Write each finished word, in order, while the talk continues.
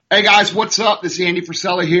Hey guys, what's up? This is Andy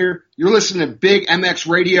Frisella here. You're listening to Big MX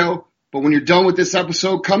Radio, but when you're done with this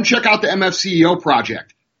episode, come check out the MFCEO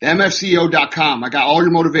project, the MFCEO.com. I got all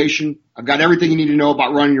your motivation. I've got everything you need to know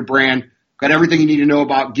about running your brand. I've got everything you need to know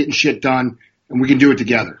about getting shit done, and we can do it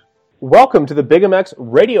together. Welcome to the Big MX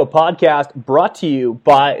Radio Podcast, brought to you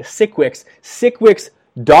by Sickwix.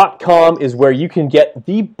 Sickwix.com is where you can get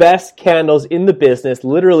the best candles in the business.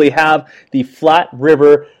 Literally have the Flat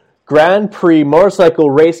River Grand Prix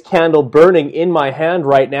motorcycle race candle burning in my hand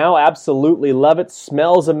right now. Absolutely love it.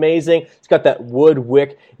 Smells amazing. It's got that wood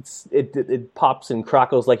wick. It pops and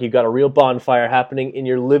crackles like you got a real bonfire happening in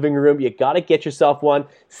your living room. You got to get yourself one.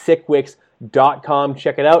 Sickwix.com.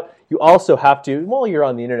 Check it out. You also have to, while you're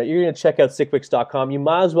on the internet, you're going to check out Sickwix.com. You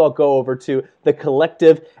might as well go over to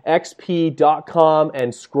thecollectivexp.com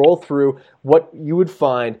and scroll through. What you would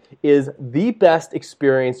find is the best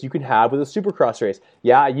experience you can have with a Supercross race.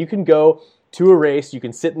 Yeah, you can go to a race, you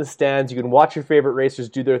can sit in the stands, you can watch your favorite racers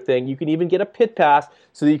do their thing. You can even get a pit pass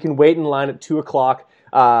so that you can wait in line at 2 o'clock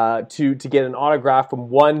to get an autograph from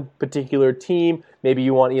one particular team. Maybe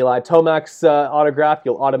you want Eli Tomac's autograph.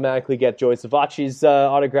 You'll automatically get Joey Savacci's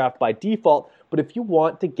autograph by default. But if you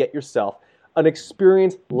want to get yourself an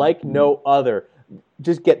experience like no other,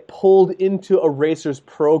 just get pulled into a racer's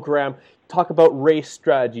program, talk about race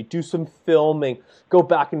strategy, do some filming, go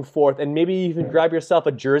back and forth, and maybe even grab yourself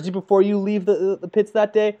a jersey before you leave the pits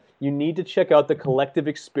that day, you need to check out The Collective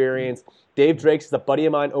Experience. Dave Drakes is a buddy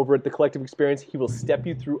of mine over at The Collective Experience. He will step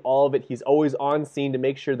you through all of it. He's always on scene to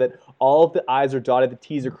make sure that all of the I's are dotted, the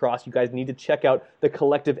T's are crossed. You guys need to check out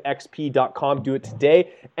thecollectivexp.com. Do it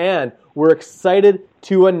today. And we're excited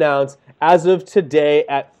to announce, as of today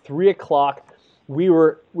at 3 o'clock, we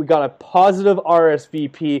got a positive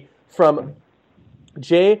RSVP from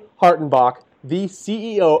Jay Hartenbach, the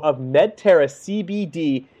CEO of Medterra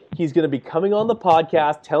CBD. He's going to be coming on the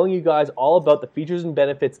podcast, telling you guys all about the features and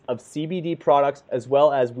benefits of CBD products, as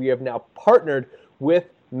well as we have now partnered with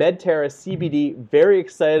Medterra CBD. Very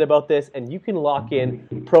excited about this, and you can lock in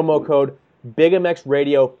promo code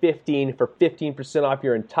BigMXRadio15 for 15% off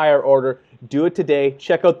your entire order. Do it today.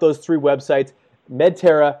 Check out those 3 websites,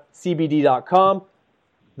 MedterraCBD.com,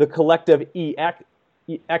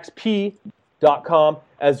 thecollectivexp.com,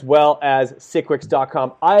 as well as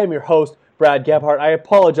Sickwix.com. I am your host, Brad Gebhardt. I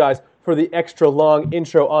apologize for the extra long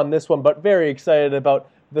intro on this one, but very excited about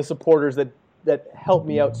the supporters that help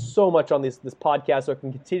me out so much on this podcast, so I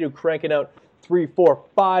can continue cranking out 3, 4,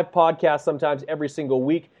 5 podcasts sometimes every single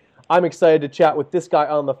week. I'm excited to chat with this guy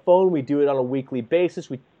on the phone. We do it on a weekly basis.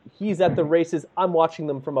 He's at the races. I'm watching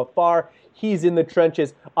them from afar. He's in the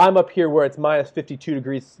trenches. I'm up here where it's minus 52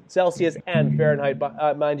 degrees Celsius and Fahrenheit,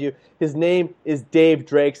 mind you. His name is Dave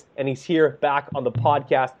Drakes, and he's here back on the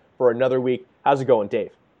podcast for another week. How's it going,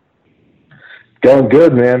 Dave? Going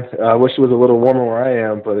good, man. I wish it was a little warmer where I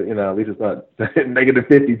am, but at least it's not negative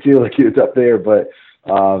 52 like it's up there. But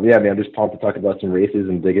yeah, man, I'm just pumped to talk about some races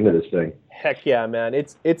and dig into this thing. Heck yeah, man.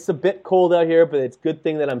 It's a bit cold out here, but it's a good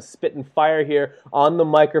thing that I'm spitting fire here on the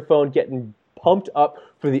microphone, getting pumped up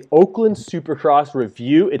for the Oakland Supercross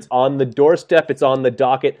review. It's on the doorstep. It's on the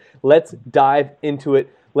docket. Let's dive into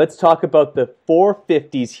it. Let's talk about the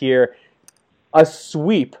 450s here. A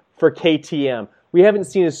sweep for KTM. We haven't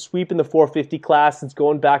seen a sweep in the 450 class since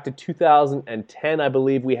going back to 2010. I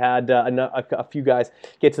believe we had a few guys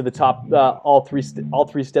get to the top, all three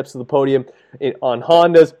steps of the podium on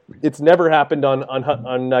Hondas. It's never happened on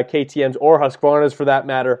KTMs or Husqvarnas for that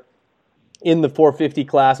matter, in the 450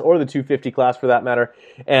 class or the 250 class for that matter.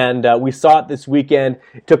 And we saw it this weekend.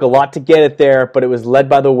 It took a lot to get it there, but it was led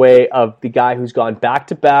by the way of the guy who's gone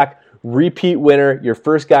back-to-back repeat winner, your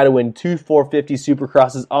first guy to win 2 450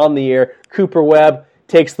 Supercrosses on the year. Cooper Webb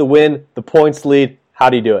takes the win, the points lead. How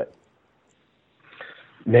do you do it?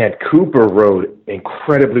 Man, Cooper rode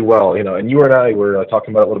incredibly well, and you and I were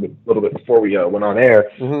talking about it a little bit before we went on air.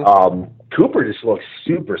 Mm-hmm. Cooper just looks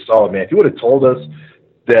super solid, man. If you would have told us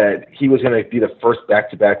that he was going to be the first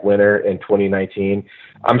back-to-back winner in 2019,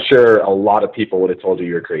 I'm sure a lot of people would have told you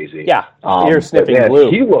you're crazy. Yeah, you're sniffing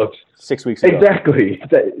glue. He looked 6 weeks ago. Exactly.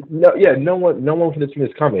 No one could have seen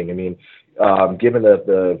this coming. I mean, given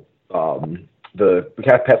the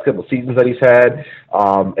past couple of seasons that he's had,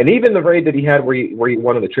 and even the raid that he had where he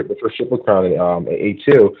won the first Triple Crown at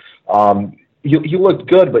A2. He looked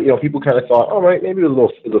good, but people kind of thought, all right, maybe it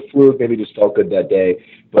was a fluke, maybe he just felt good that day.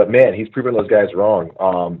 But man, he's proven those guys wrong.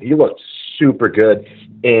 He looked super good,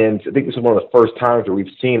 and I think this is one of the first times where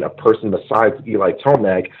we've seen a person besides Eli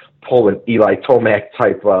Tomac pull an Eli Tomac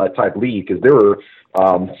type lead, because there were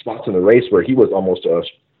spots in the race where he was almost a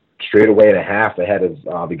straightaway and a half ahead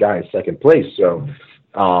of the guy in second place. So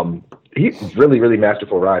He's really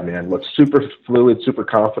masterful ride, man. Looks super fluid, super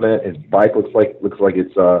confident. His bike looks like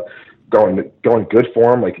it's going good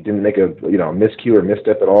for him. Like he didn't make a miscue or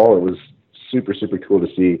misstep at all. It was super cool to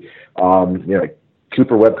see. Like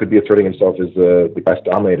Cooper Webb could be asserting himself as the best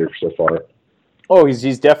dominator so far. Oh,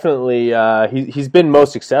 he's definitely he's been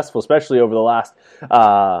most successful, especially over the last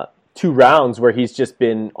 2 rounds where he's just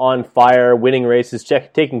been on fire, winning races,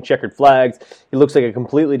 taking checkered flags. He looks like a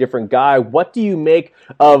completely different guy. What do you make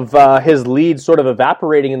of his lead sort of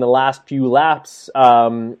evaporating in the last few laps?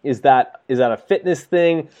 Is that a fitness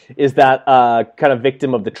thing? Is that kind of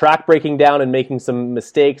victim of the track breaking down and making some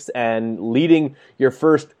mistakes and leading your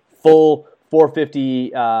first full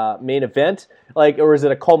 450 main event? Or is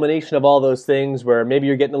it a culmination of all those things where maybe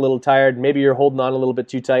you're getting a little tired, maybe you're holding on a little bit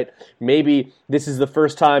too tight, maybe this is the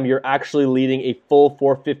first time you're actually leading a full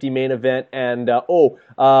 450 main event, and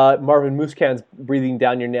Marvin Musquin's breathing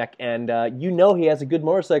down your neck, and he has a good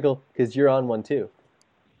motorcycle because you're on one too.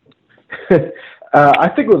 I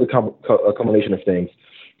think it was a combination of things.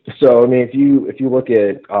 So, I mean, if you look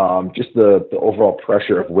at just the overall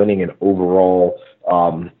pressure of winning an overall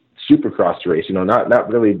Supercross race, not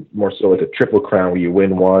really more so like a Triple Crown where you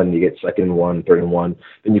win one, you get second in one, third in one,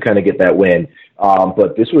 then you kind of get that win.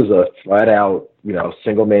 But this was a flat out,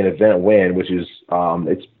 single main event win, which is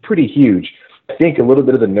it's pretty huge. I think a little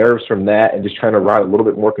bit of the nerves from that and just trying to ride a little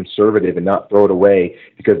bit more conservative and not throw it away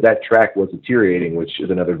because that track was deteriorating, which is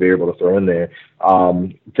another variable to throw in there.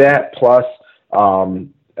 That plus,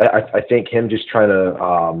 I think him just trying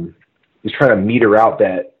to meter out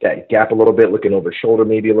that gap a little bit, looking over his shoulder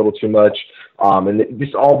maybe a little too much, and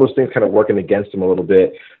just all those things kind of working against him a little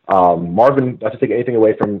bit. Marvin, not to take anything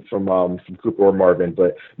away from Cooper or Marvin,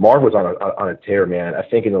 but Marv was on a tear, man. I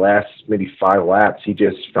think in the last maybe 5 laps, he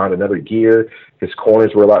just found another gear. His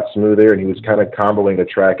corners were a lot smoother, and he was kind of comboing the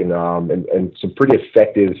track in some pretty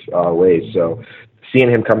effective ways. So seeing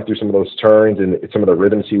him come through some of those turns and some of the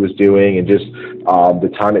rhythms he was doing and just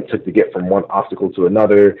the time it took to get from one obstacle to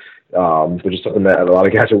another, which is something that a lot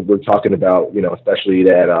of guys were talking about, especially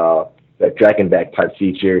that dragon back type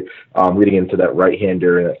feature leading into that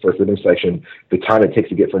right-hander in that first rhythm section. The time it takes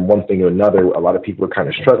to get from one thing to another, a lot of people were kind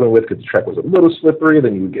of struggling with because the track was a little slippery.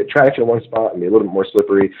 Then you would get traction in one spot and be a little bit more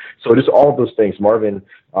slippery. So just all of those things, Marvin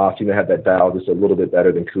seemed to have that dial just a little bit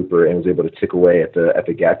better than Cooper and was able to tick away at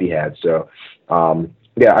the gap he had. So,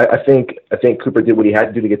 I think Cooper did what he had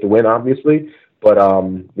to do to get the win, obviously. But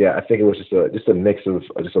I think it was just a mix of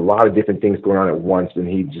just a lot of different things going on at once, and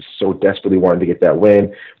he just so desperately wanted to get that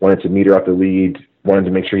win, wanted to meter out the lead, wanted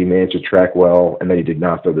to make sure he managed the track well, and then he did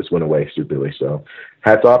not throw this win away stupidly. So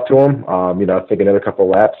hats off to him. I think another couple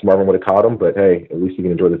of laps, Marvin would have caught him, but hey, at least he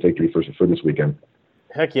can enjoy the victory for this weekend.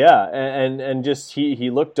 Heck yeah, and just he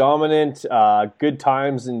looked dominant, good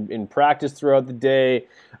times in practice throughout the day.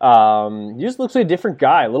 He just looks like a different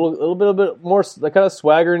guy, a little bit more kind of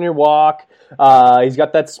swagger in your walk. He's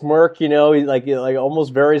got that smirk, he's like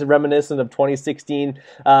almost very reminiscent of 2016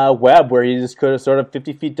 Webb, where he just could have sort of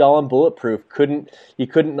 50 feet tall and bulletproof. You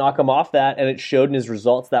couldn't knock him off that, and it showed in his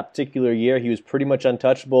results that particular year. He was pretty much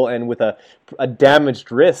untouchable, and with a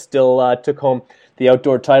damaged wrist, still took home the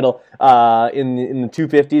outdoor title in the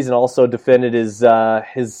 250s, and also defended his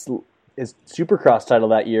Supercross title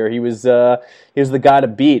that year. He was the guy to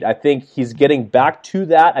beat. I think he's getting back to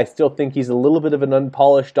that. I still think he's a little bit of an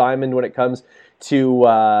unpolished diamond when it comes to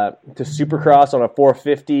Supercross on a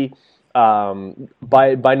 450.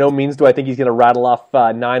 By no means do I think he's going to rattle off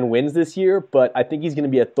 9 wins this year, but I think he's going to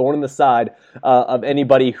be a thorn in the side of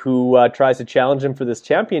anybody who tries to challenge him for this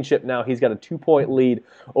championship. Now he's got a 2-point lead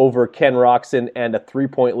over Ken Roczen and a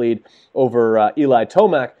 3-point lead over Eli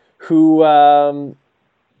Tomac, who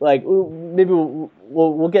maybe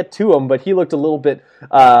we'll get to him, but he looked a little bit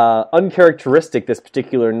uncharacteristic this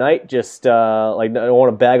particular night. Just I don't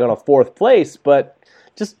want to bag on a 4th place, but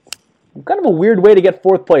just kind of a weird way to get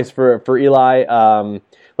 4th place for Eli.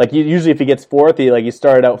 Usually if he gets 4th, he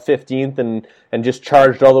started out 15th and just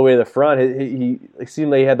charged all the way to the front. He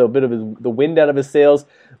seemed like he had a bit of the wind out of his sails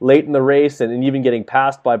late in the race, and even getting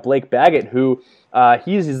passed by Blake Baggett, who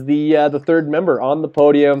he's the 3rd member on the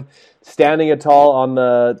podium, standing tall on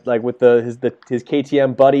his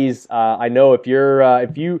KTM buddies. I know if you're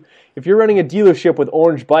running a dealership with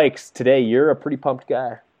orange bikes today, you're a pretty pumped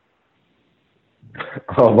guy.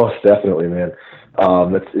 Oh, most definitely, man.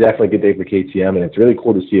 That's definitely a good day for KTM, and it's really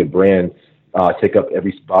cool to see a brand take up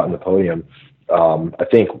every spot in the podium. I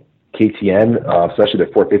think KTM, especially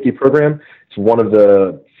the 450 program, it's one of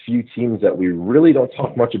the few teams that we really don't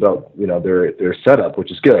talk much about, their setup,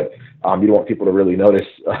 which is good. You don't want people to really notice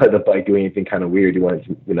the bike doing anything kind of weird. You want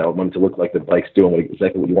it to look like the bike's doing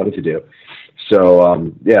exactly what you want it to do.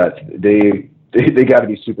 So, they got to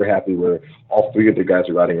be super happy where all three of their guys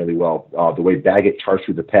are riding really well. The way Baggett charged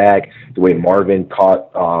through the pack, the way Marvin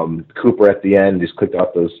caught Cooper at the end, just clicked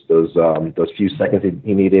off those few seconds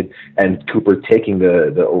he needed, and Cooper taking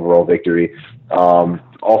the overall victory.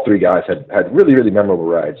 All three guys had really, really memorable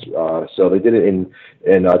rides. So they did it in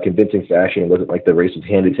convincing fashion. It wasn't like the race was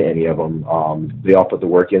handed to any of them. They all put the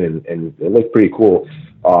work in, and it looked pretty cool.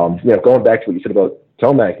 Going back to what you said about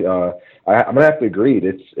Tomac, I'm gonna have to agree.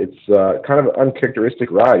 It's kind of an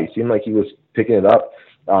uncharacteristic ride. He seemed like he was picking it up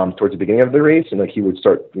towards the beginning of the race, and like he would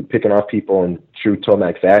start picking off people in true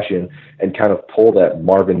Tomac fashion, and kind of pull that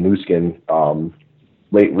Marvin Musquin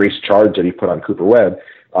late race charge that he put on Cooper Webb.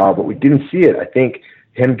 But we didn't see it. I think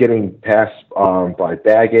him getting passed by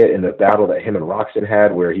Baggett in the battle that him and Roczen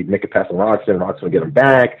had, where he'd make a pass on Roczen would get him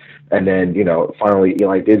back, and then finally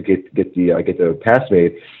Eli did get the pass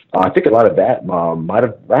made. I think a lot of that might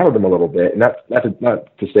have rattled him a little bit, and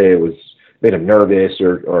not to say it was made him nervous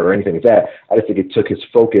or anything like that. I just think it took his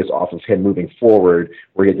focus off of him moving forward,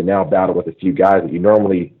 where he had to now battle with a few guys that you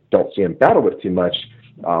normally don't see him battle with too much,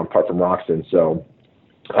 apart from Roczen. So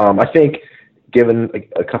I think given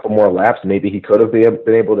a couple more laps, maybe he could have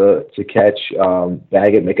been able to catch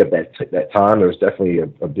Baggett, make up that time. There was definitely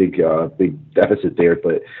a big deficit there,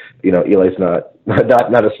 but Eli's not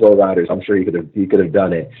a slow rider, so I'm sure he could have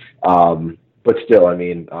done it. But still, I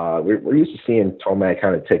mean, we're used to seeing Tomac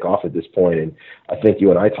kind of take off at this point, and I think you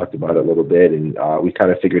and I talked about it a little bit, and we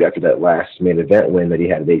kind of figured after that last main event win that he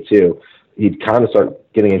had at A2, he'd kind of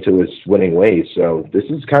start getting into his winning ways. So this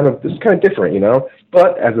is kind of different,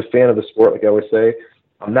 But as a fan of the sport, like I always say,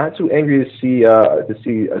 I'm not too angry to see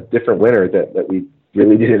a different winner that we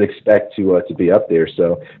really didn't expect to be up there.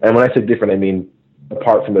 So, and when I say different, I mean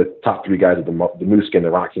apart from the top three guys, the Musquin, the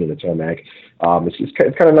Roczen, and the Tomac.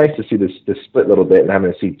 It's kind of nice to see this split a little bit, and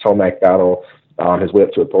having to see Tomac battle his way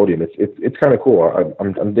up to a podium. It's kind of cool.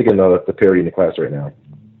 I'm digging the parity in the class right now.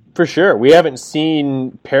 For sure. We haven't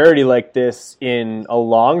seen parity like this in a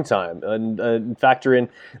long time. And factor in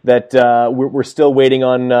that we're still waiting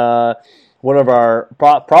on one of our,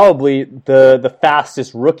 probably the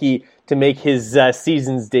fastest rookie to make his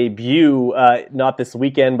season's debut, not this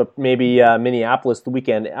weekend, but maybe Minneapolis the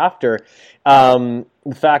weekend after.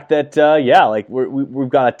 The fact that, we've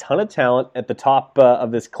got a ton of talent at the top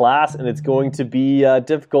of this class, and it's going to be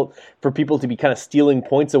difficult for people to be kind of stealing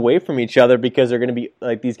points away from each other, because they're going to be,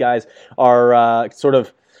 like, these guys are sort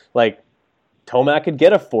of, like, Tomac could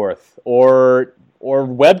get a fourth, or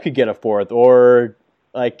Webb could get a fourth, or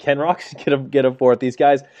like Ken Roczen could get a fourth. These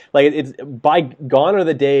guys, like, it's gone are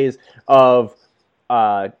the days of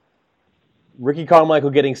Ricky Carmichael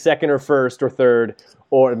getting second or first or third,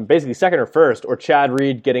 or basically second or first, or Chad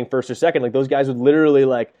Reed getting first or second. Like, those guys would literally,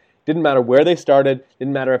 like, didn't matter where they started,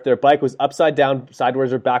 didn't matter if their bike was upside down,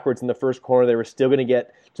 sideways, or backwards in the first corner, they were still going to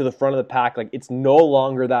get to the front of the pack. Like, it's no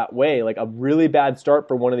longer that way. Like, a really bad start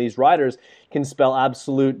for one of these riders can spell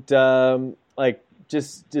absolute,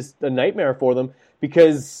 just a nightmare for them.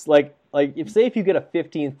 Because, like if you get a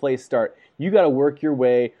 15th place start, you got to work your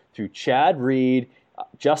way through Chad Reed,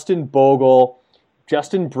 Justin Bogle,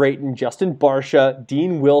 Justin Brayton, Justin Barsha,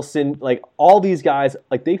 Dean Wilson, like, all these guys,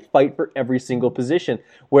 like, they fight for every single position.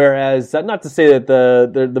 Whereas, not to say that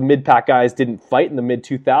the mid-pack guys didn't fight in the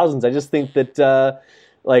mid-2000s, I just think that,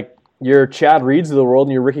 your Chad Reeds of the world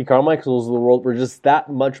and your Ricky Carmichaels of the world were just that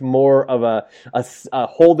much more of a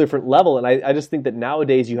whole different level. And I just think that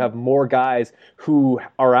nowadays you have more guys who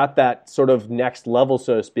are at that sort of next level,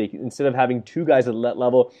 so to speak. Instead of having two guys at that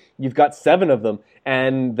level, you've got 7 of them,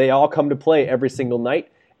 and they all come to play every single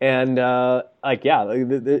night. And it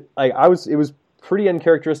was pretty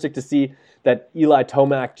uncharacteristic to see that Eli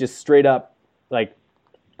Tomac just straight up, like,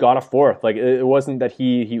 got a fourth. Like, it wasn't that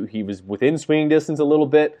he was within swinging distance a little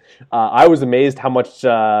bit. I was amazed how much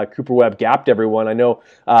Cooper Webb gapped everyone. I know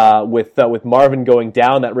with Marvin going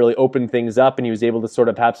down, that really opened things up, and he was able to sort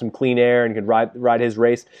of have some clean air and could ride his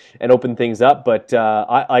race and open things up. But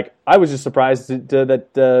I was just surprised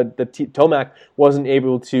that Tomac wasn't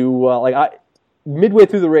able to midway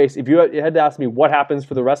through the race, if you had to ask me what happens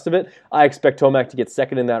for the rest of it, I expect Tomac to get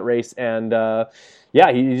second in that race, and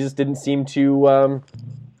he just didn't seem to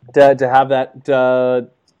have that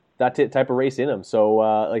type of race in him.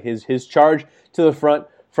 So his charge to the front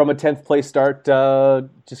from a 10th place start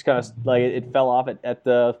just kind of like it fell off at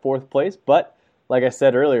the 4th place. But like I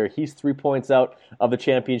said earlier, he's 3 points out of the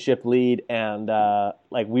championship lead, and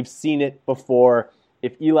we've seen it before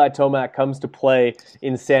if Eli Tomac comes to play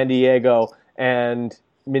in San Diego and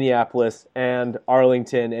Minneapolis and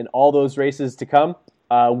Arlington and all those races to come,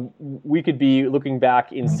 we could be looking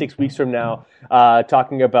back in 6 weeks from now,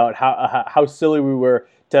 talking about how silly we were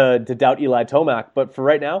to doubt Eli Tomac. But for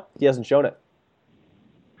right now, he hasn't shown it.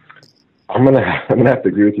 I'm gonna have to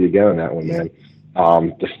agree with you again on that one, man.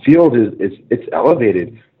 The field it's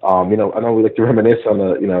elevated. I know we like to reminisce on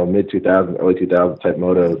the mid 2000s, early 2000s type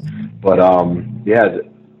motos, but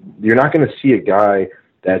you're not going to see a guy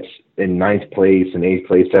that's in 9th place and 8th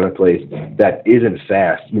place, 7th place that isn't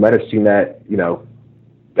fast. You might have seen that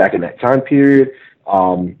back in that time period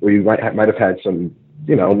where you might have had some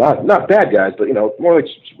not bad guys, but more like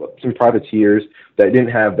some privateers that didn't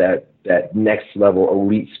have that next level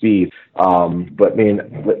elite speed. But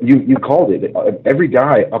man, you called it. Every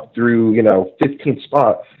guy up through 15th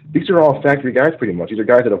spot, these are all factory guys pretty much. These are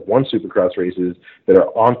guys that have won Supercross races, that are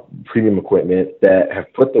on premium equipment, that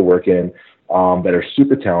have put the work in, that are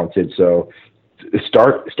super talented. So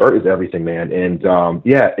start is everything, man. And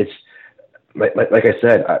it's like I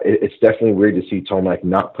said, it's definitely weird to see Tomac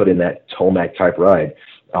not put in that Tomac type ride.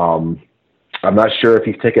 I'm not sure if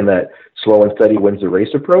he's taken that slow and steady wins the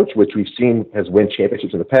race approach, which we've seen has won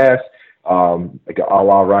championships in the past, like a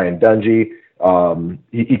la Ryan Dungey.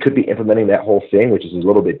 He could be implementing that whole thing, which is a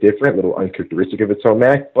little bit different, a little uncharacteristic of a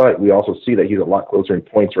Tomac, but we also see that he's a lot closer in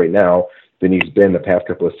points right now than he's been the past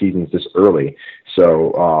couple of seasons this early.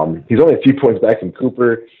 So he's only a few points back from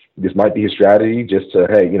Cooper. This might be his strategy, just to,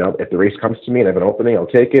 hey, if the race comes to me and I have an opening, I'll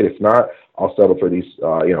take it. If not, I'll settle for these,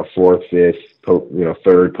 4th, 5th,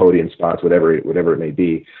 3rd podium spots, whatever it may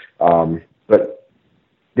be. But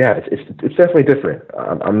yeah, it's definitely different.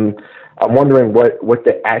 I'm wondering what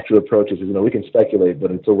the actual approach is. We can speculate,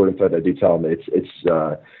 but until we're inside that detail,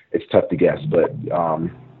 it's tough to guess. But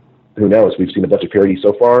who knows? We've seen a bunch of parodies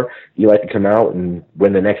so far. Eli can come out and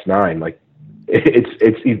win the next 9. Like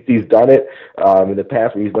he's done it in the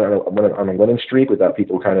past. Where he's been on a winning streak without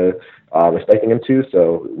people kind of expecting him to.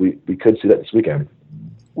 So we could see that this weekend.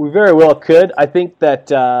 We very well could. I think that,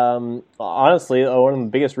 honestly, one of the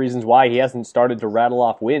biggest reasons why he hasn't started to rattle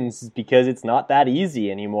off wins is because it's not that easy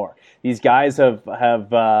anymore. These guys have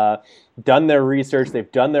done their research. They've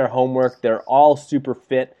done their homework. They're all super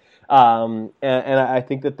fit. And I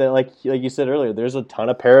think that, like you said earlier, there's a ton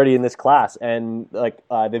of parity in this class. And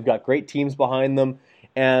they've got great teams behind them.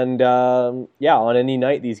 And, on any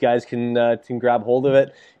night, these guys can grab hold of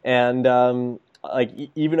it. And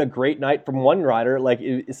even a great night from one rider,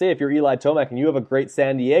 say if you're Eli Tomac and you have a great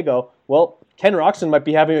San Diego, well, Ken Roczen might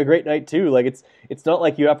be having a great night too. It's not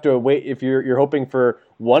like you have to wait if you're hoping for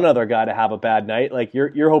one other guy to have a bad night.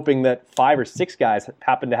 You're hoping that 5 or 6 guys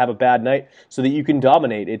happen to have a bad night so that you can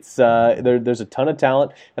dominate. It's there's a ton of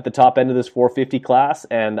talent at the top end of this 450 class,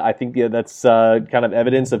 and I think that's kind of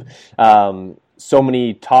evidence of so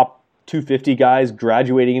many top 250 guys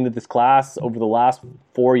graduating into this class over the last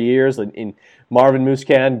 4 years in Marvin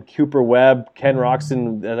Musquin, Cooper Webb, Ken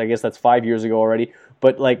Roczen. I guess that's 5 years ago already.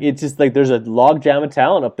 But it's just there's a log jam of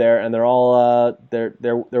talent up there, and they're all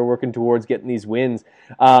they're working towards getting these wins.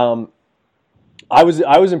 I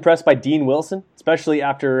was impressed by Dean Wilson, especially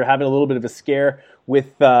after having a little bit of a scare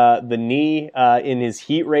with the knee in his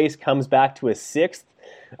heat race. Comes back to a 6th.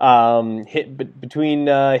 Hit between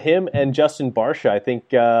him and Justin Barcia. I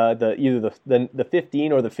think either the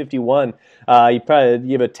 15 or the 51. You probably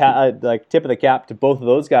give a tip of the cap to both of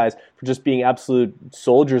those guys for just being absolute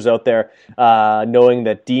soldiers out there, knowing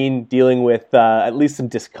that Dean dealing with at least some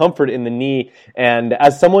discomfort in the knee, and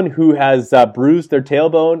as someone who has bruised their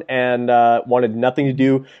tailbone and wanted nothing to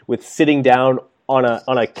do with sitting down on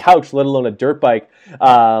a couch, let alone a dirt bike,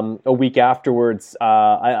 a week afterwards,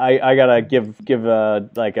 I gotta give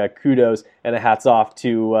a kudos and a hats off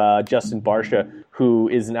to Justin Barcia, who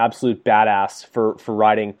is an absolute badass for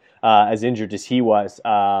riding as injured as he was.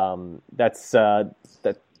 That's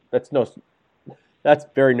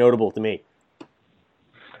very notable to me.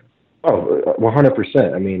 Oh,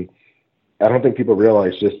 100%. I mean, I don't think people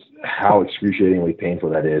realize just how excruciatingly painful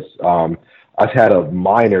that is. I've had a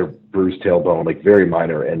minor bruised tailbone, very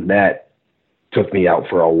minor, and that took me out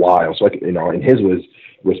for a while. So, and his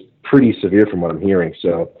was pretty severe from what I'm hearing.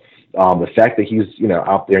 So, the fact that he's,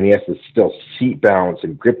 out there and he has to still seat balance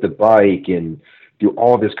and grip the bike and do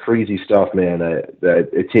all this crazy stuff, man, that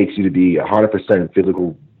it takes you to be 100%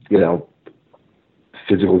 physical,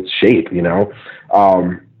 physical shape,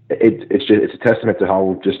 it's a testament to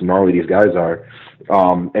how just gnarly these guys are.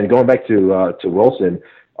 And going back to Wilson,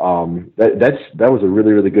 that was a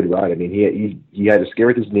really, really good ride. I mean, he had a scare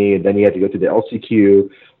with his knee, and then he had to go to the LCQ,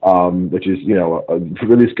 which is,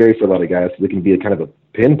 really scary for a lot of guys. So it can be a kind of a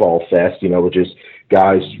pinball fest, which is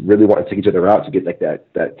guys really want to take each other out to get like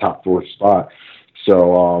that top 4 spot.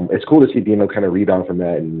 So it's cool to see Dino kind of rebound from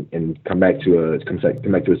that and come back to a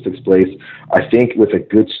 6th place. I think with a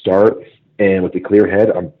good start and with a clear head,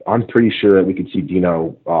 I'm pretty sure that we could see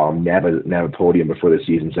Dino nab a podium before the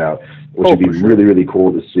season's out, which would be really, really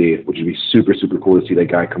cool to see. Which would be super, super cool to see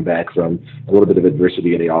that guy come back from a little bit of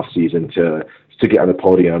adversity in the off season to get on the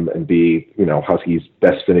podium and be, Husky's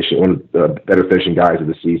best finishing, one of the better finishing guys of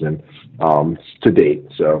the season to date.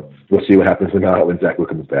 So we'll see what happens when Zach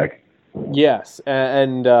comes back. Yes,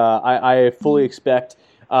 and I fully expect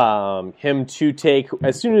him to take,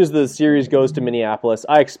 as soon as the series goes to Minneapolis,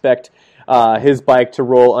 I expect his bike to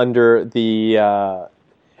roll under the,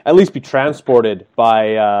 at least be transported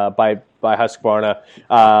by Husqvarna,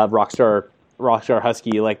 Rockstar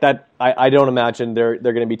Husky. Like that, I don't imagine they're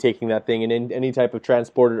going to be taking that thing in any type of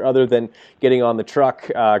transporter other than getting on the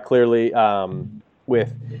truck. Clearly,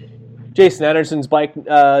 with Jason Anderson's bike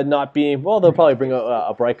not being, well, they'll probably bring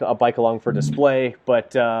a bike along for display.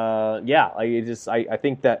 But I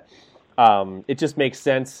think that it just makes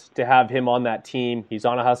sense to have him on that team. He's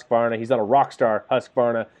on a Husqvarna. He's on a Rockstar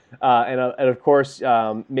Husqvarna. And of course,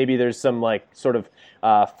 maybe there's some like sort of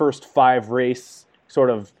first 5 race sort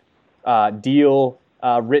of deal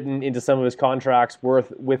written into some of his contracts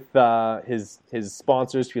with his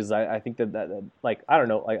sponsors, because I think that like, I don't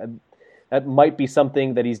know, like that might be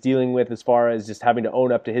something that he's dealing with as far as just having to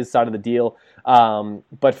own up to his side of the deal.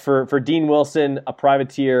 But for Dean Wilson, a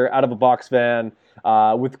privateer out of a box van,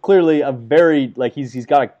 with clearly a very, like he's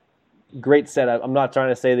got a great setup. I'm not trying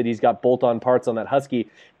to say that he's got bolt-on parts on that Husky,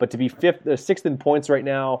 but to be 6th in points right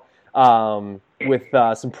now, with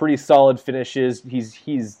some pretty solid finishes.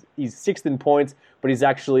 He's 6th in points, but he's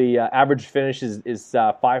actually average finish is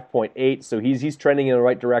 5.8, so he's trending in the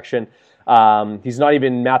right direction. He's not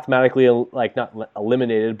even mathematically not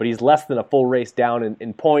eliminated, but he's less than a full race down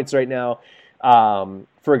in points right now.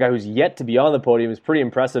 For a guy who's yet to be on the podium, it's pretty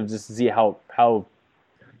impressive just to see how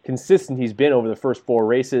consistent he's been over the first 4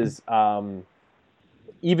 races.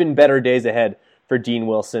 Even better days ahead for Dean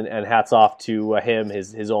Wilson, and hats off to him,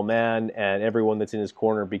 his old man, and everyone that's in his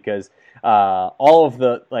corner, because all of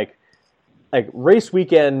the like race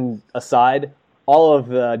weekend aside, all of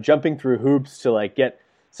the jumping through hoops to like get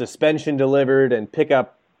suspension delivered and pick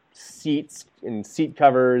up seats and seat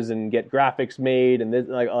covers and get graphics made, and this,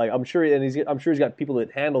 I'm sure he's got people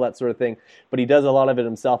that handle that sort of thing, but he does a lot of it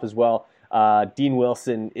himself as well. Dean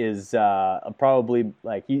Wilson is probably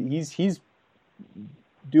like he's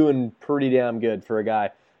doing pretty damn good for a guy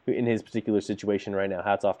who, in his particular situation right now.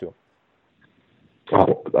 Hats off to him.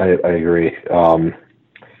 Oh, I agree.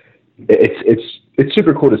 It's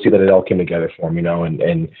super cool to see that it all came together for him,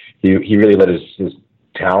 and he really let his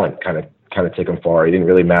talent kind of take him far. It didn't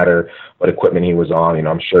really matter what equipment he was on.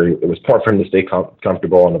 I'm sure it was part for him to stay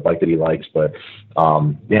comfortable on the bike that he likes. But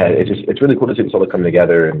it's really cool to see this all come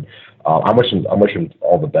together. And I wish him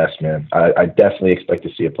all the best, man. I definitely expect to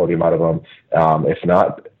see a podium out of him. If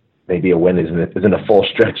not, maybe a win isn't a full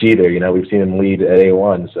stretch either. We've seen him lead at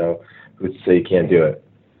A1, so who's to say he can't do it?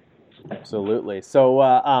 Absolutely. So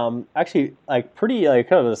actually, pretty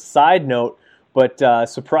kind of a side note, but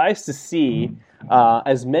surprised to see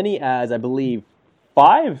as many as, I believe,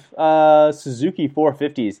 5 Suzuki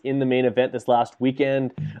 450s in the main event this last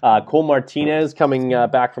weekend. Cole Martinez coming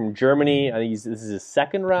back from Germany. I think this is his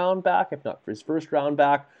 2nd round back, if not for his 1st round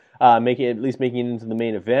back, making it into the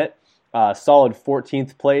main event. Solid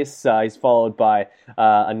 14th place. He's followed by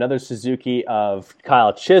another Suzuki of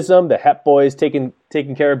Kyle Chisholm. The Hep Boys taking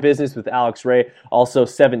care of business with Alex Ray, also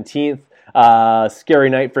 17th. Scary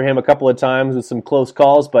night for him a couple of times with some close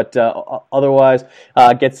calls, but otherwise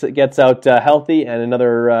gets out healthy, and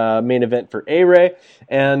another main event for A-Ray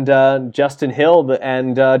and Justin Hill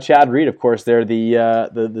and Chad Reed. Of course, they're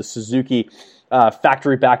the Suzuki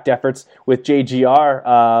factory-backed efforts with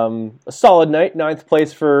JGR. A solid night, 9th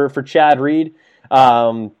place for Chad Reed.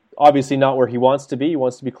 Obviously not where he wants to be. He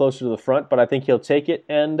wants to be closer to the front, but I think he'll take it.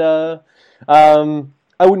 And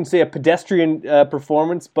I wouldn't say a pedestrian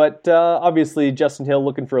performance, but obviously Justin Hill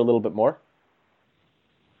looking for a little bit more.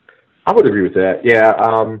 I would agree with that.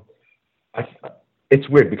 Yeah, it's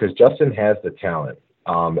weird because Justin has the talent,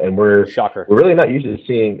 and we're really not used to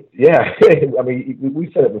seeing. Yeah, I mean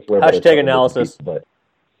we said it before. Hashtag analysis, but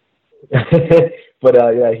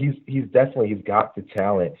yeah, he's got the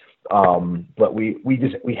talent, but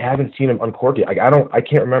we haven't seen him uncork it. I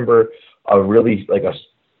can't remember a really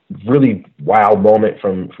wow moment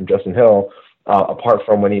from Justin Hill, apart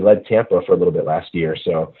from when he led Tampa for a little bit last year.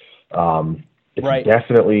 So it's right.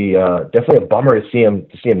 definitely a bummer to see him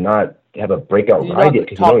not have a breakout ride yet,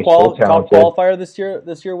 because he's so talented. Top qualifier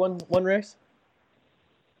this year one race.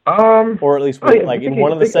 Or at least in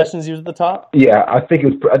one of the sessions he was at the top? Yeah, I think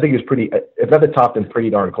it was pretty, if not the top, then pretty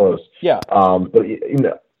darn close. Yeah. But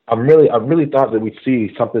I really thought that we'd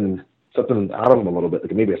see something out of him a little bit,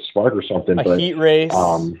 like maybe a spark or something. A heat race,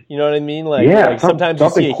 you know what I mean? Sometimes you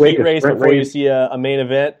see a heat race before you see a main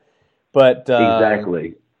event. But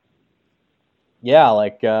exactly. Yeah,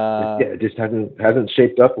 it just hasn't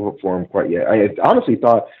shaped up for him quite yet. I honestly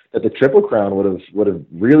thought that the Triple Crown would have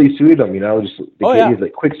really suited him. Just because he's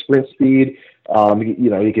like quick sprint speed.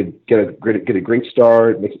 He could get a great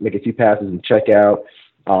start, make a few passes and check out,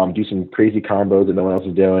 do some crazy combos that no one else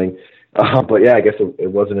is doing. But yeah, I guess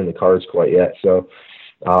it wasn't in the cards quite yet. So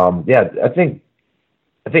I think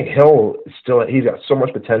Hill he's got so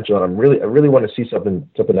much potential, and I really want to see something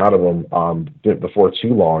out of him before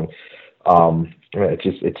too long.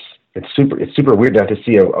 It's super weird not to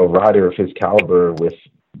see a rider of his caliber with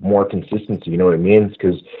more consistency. You know what I mean?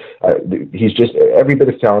 Because he's just every bit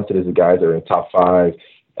as talented as the guys that are in top 5,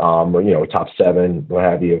 or top 7, what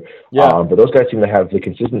have you. Yeah. But those guys seem to have the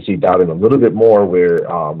consistency dialed in a little bit more, where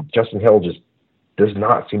Justin Hill just does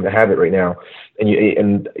not seem to have it right now.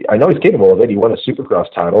 And I know he's capable of it. He won a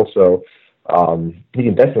Supercross title, so he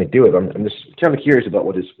can definitely do it. I'm just kind of curious about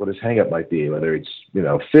what his hang-up might be, whether it's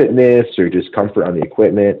fitness or just comfort on the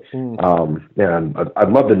equipment. I'd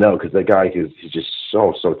love to know, because that guy he's just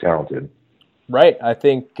so talented. Right. I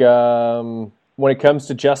think when it comes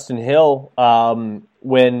to Justin Hill,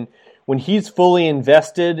 when he's fully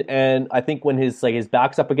invested, and I think when his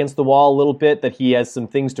back's up against the wall a little bit, that he has some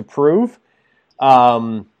things to prove.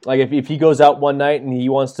 If he goes out one night and he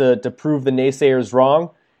wants to prove the naysayers wrong,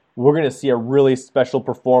 we're going to see a really special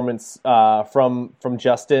performance from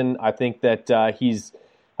Justin. I think that he's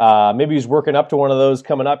maybe he's working up to one of those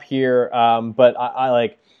coming up here, but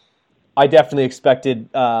I definitely expected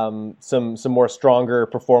some more stronger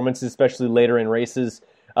performances, especially later in races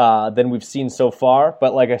than we've seen so far.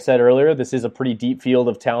 But like I said earlier, this is a pretty deep field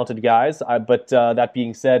of talented guys. But that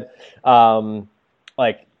being said, I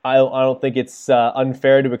don't think it's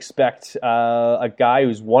unfair to expect a guy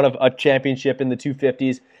who's won a championship in the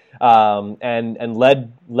 250s and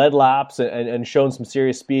led laps and shown some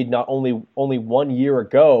serious speed not only 1 year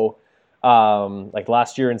ago,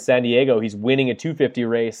 last year in San Diego, he's winning a 250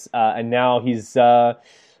 race, and now he's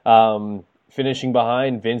finishing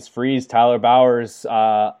behind Vince Friese, Tyler Bowers,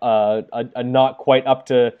 a not quite up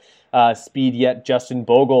to speed yet Justin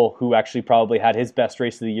Bogle, who actually probably had his best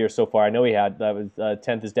race of the year so far. I know he had. That was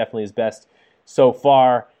 10th is definitely his best so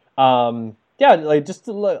far. Just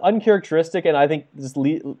uncharacteristic, and I think just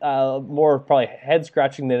more probably head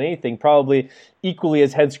scratching than anything. Probably equally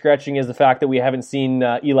as head scratching as the fact that we haven't seen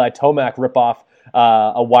Eli Tomac rip off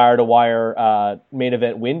a wire to wire main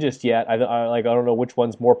event win just yet. I don't know which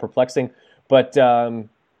one's more perplexing, but like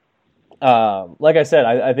I said,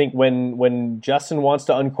 I think when Justin wants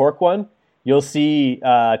to uncork one, you'll see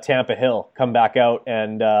Tampa Hill come back out,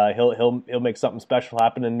 and he'll make something special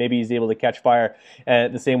happen, and maybe he's able to catch fire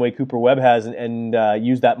the same way Cooper Webb has, and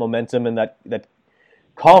use that momentum and that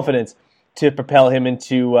confidence to propel him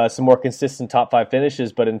into some more consistent top 5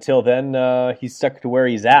 finishes. But until then, he's stuck to where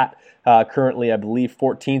he's at currently. I believe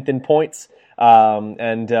 14th in points,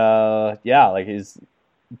 he's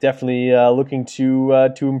definitely looking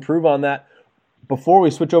to improve on that. Before we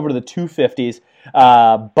switch over to the 250s,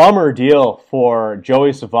 bummer deal for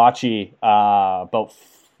Joey Savatgy. About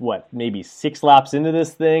maybe 6 laps into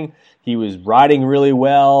this thing, he was riding really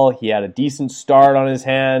well. He had a decent start on his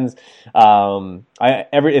hands.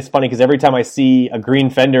 It's funny because every time I see a green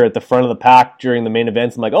fender at the front of the pack during the main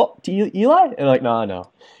events, I'm like, "Oh, Eli," and I'm like, "No,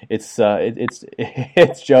 it's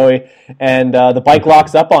Joey." And the bike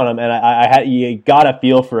locks up on him, and you got to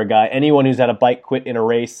feel for a guy. Anyone who's had a bike quit in a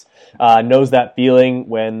race knows that feeling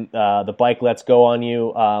when the bike lets go on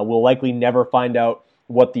you. We'll likely never find out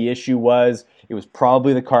what the issue was. It was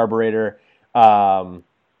probably the carburetor, you know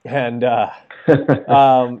what I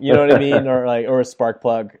mean, or a spark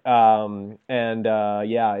plug.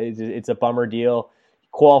 It's a bummer deal.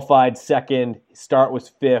 Qualified second, start was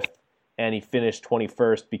 5th, and he finished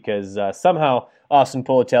 21st because somehow Austin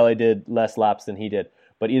Politelli did less laps than he did.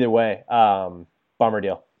 But either way, bummer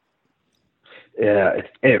deal. Yeah,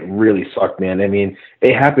 it really sucked, man. I mean,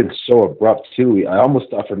 it happened so abrupt too. I almost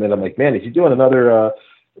thought for a minute, I'm like, man, is he doing another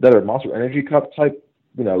Monster Energy Cup type,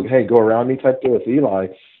 hey, go around me type deal with Eli?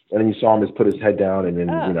 And then you saw him just put his head down and then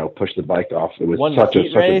push the bike off. It was such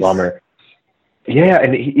a bummer. Yeah,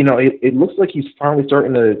 and it looks like he's finally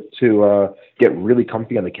starting to get really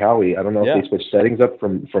comfy on the Cowie. I don't know if they switched settings up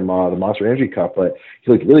from the Monster Energy Cup, but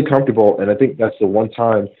he looked really comfortable. And I think that's the one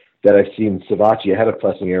time that I've seen Savatgy ahead of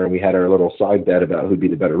Plessinger, and we had our little side bet about who'd be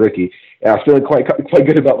the better rookie. And I was feeling quite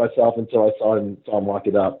good about myself until I saw him lock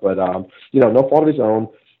it up. But no fault of his own.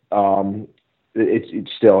 It's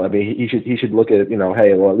still, I mean, he should look at,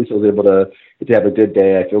 hey, well, at least I was able to have a good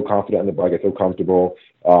day. I feel confident in the bike. I feel comfortable.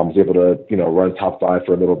 Was able to, run top 5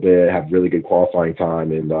 for a little bit, have really good qualifying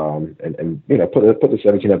time, and put the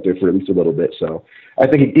 17 up there for at least a little bit. So I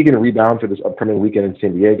think he can rebound for this upcoming weekend in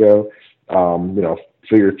San Diego.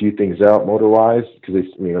 Figure a few things out motor-wise, because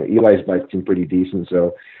Eli's bike seemed pretty decent.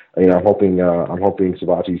 So I'm hoping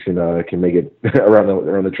Savatgy can make it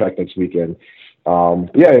around the track next weekend. I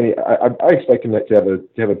expect him to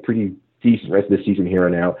have a pretty decent rest of the season here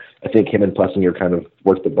on out. I think him and Plessinger kind of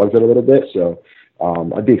worked the bugs out a little bit, so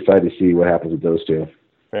I'd be excited to see what happens with those two.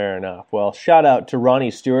 Fair enough. Well, shout out to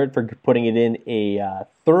Ronnie Stewart for putting it in a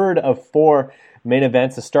third of 4 main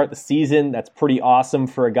events to start the season. That's pretty awesome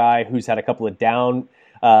for a guy who's had a couple of down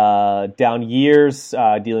years,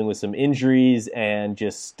 dealing with some injuries, and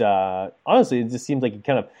just honestly, it just seems like he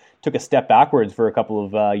kind of took a step backwards for a couple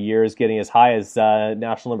of years, getting as high as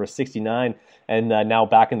national number 69, and now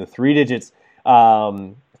back in the 3 digits.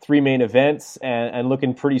 3 main events and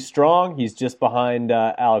looking pretty strong. He's just behind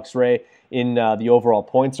Alex Ray in the overall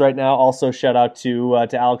points right now. Also, shout out to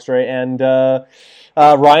Alex Ray and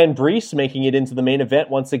Ryan Brees making it into the main event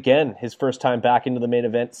once again. His first time back into the main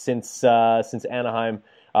event since Anaheim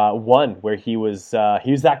won, where he was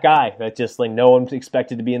that guy that just like no one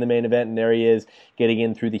expected to be in the main event, and there he is getting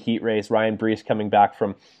in through the heat race. Ryan Brees coming back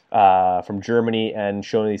from Germany and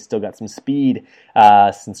showing he's still got some speed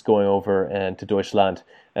since going over and to Deutschland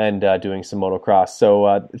and doing some motocross.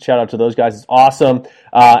 So shout out to those guys. It's awesome.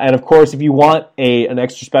 And of course, if you want an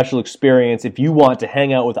extra special experience, if you want to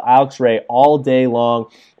hang out with Alex Ray all day long,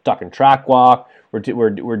 talking track walk, we're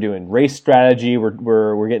doing race strategy,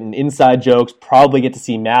 we're getting inside jokes, probably get to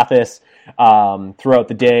see Mathis throughout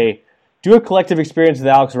the day. Do a collective experience with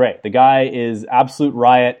Alex Ray. The guy is absolute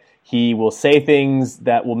riot. He will say things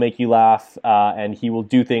that will make you laugh, and he will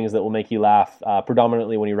do things that will make you laugh,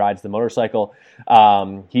 predominantly when he rides the motorcycle.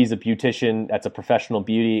 He's a beautician. That's a professional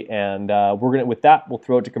beauty. And with that, we'll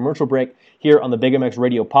throw it to commercial break here on the Big MX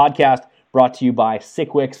Radio podcast, brought to you by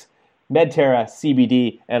Sickwix, Medterra,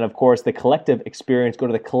 CBD, and of course, the Collective Experience. Go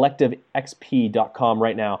to thecollectivexp.com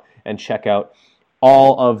right now and check out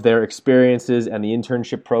all of their experiences and the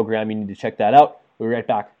internship program. You need to check that out. We'll be right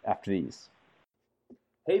back after these.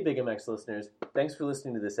 Hey, Big MX listeners. Thanks for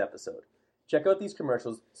listening to this episode. Check out these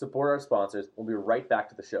commercials, support our sponsors. We'll be right back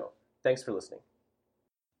to the show. Thanks for listening.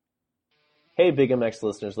 Hey, Big MX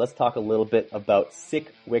listeners. Let's talk a little bit about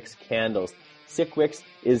Sickwix candles. Sickwix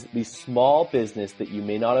is the small business that you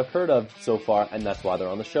may not have heard of so far, and that's why they're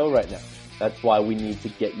on the show right now. That's why we need to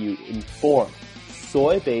get you informed.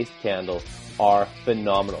 Soy-based candles are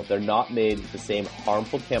phenomenal. They're not made with the same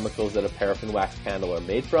harmful chemicals that a paraffin wax candle are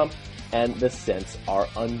made from, and the scents are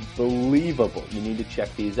unbelievable. You need to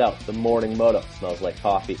check these out. The Morning Moto smells like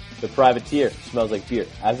coffee. The Privateer smells like beer,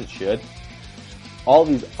 as it should. All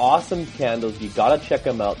these awesome candles, you gotta check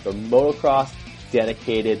them out. They're motocross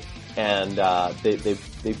dedicated, and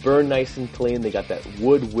they burn nice and clean. They got that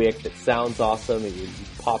wood wick that sounds awesome. It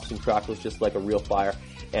pops and crackles just like a real fire.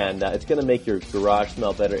 And it's going to make your garage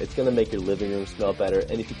smell better. It's going to make your living room smell better.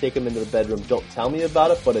 And if you take them into the bedroom, don't tell me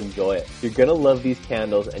about it, but enjoy it. You're going to love these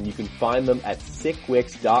candles, and you can find them at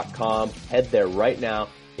sickwix.com. Head there right now.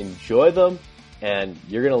 Enjoy them, and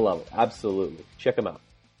you're going to love them. Absolutely. Check them out.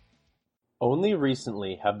 Only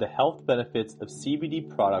recently have the health benefits of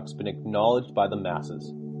CBD products been acknowledged by the masses.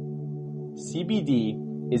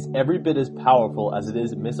 CBD is every bit as powerful as it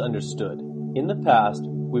is misunderstood. In the past,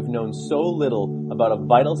 we've known so little about a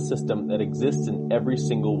vital system that exists in every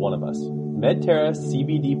single one of us. Medterra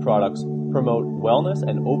CBD products promote wellness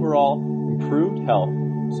and overall improved health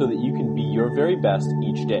so that you can be your very best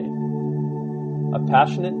each day. A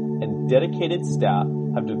passionate and dedicated staff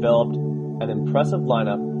have developed an impressive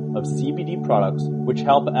lineup of CBD products which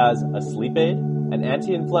help as a sleep aid, an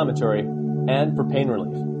anti-inflammatory, and for pain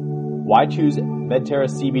relief. Why choose Medterra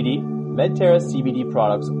CBD? Medterra CBD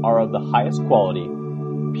products are of the highest quality.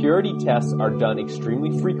 Purity tests are done extremely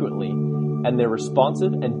frequently, and their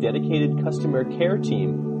responsive and dedicated customer care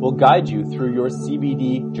team will guide you through your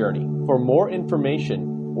CBD journey. For more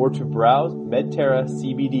information or to browse Medterra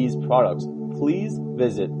CBD's products, please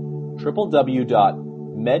visit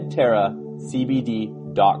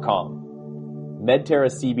www.medterracbd.com. Medterra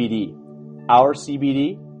CBD, our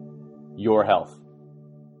CBD, your health.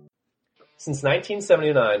 Since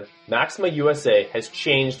 1979, Maxima USA has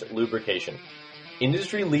changed lubrication.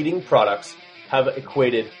 Industry-leading products have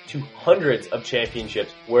equated to hundreds of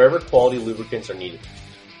championships wherever quality lubricants are needed.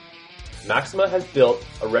 Maxima has built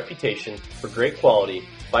a reputation for great quality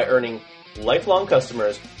by earning lifelong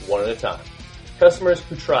customers one at a time. Customers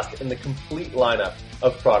who trust in the complete lineup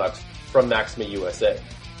of products from Maxima USA.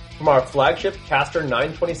 From our flagship Castor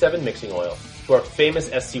 927 mixing oil to our famous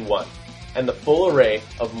SC1 and the full array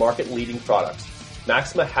of market-leading products,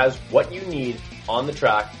 Maxima has what you need on the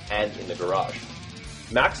track and in the garage.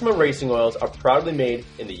 Maxima racing oils are proudly made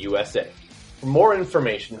in the USA. For more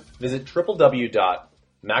information, visit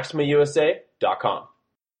www.maximausa.com.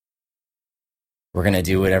 We're going to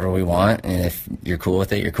do whatever we want, and if you're cool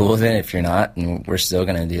with it, you're cool with it. If you're not, and we're still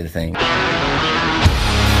going to do the thing. I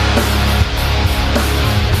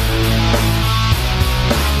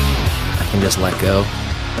can just let go,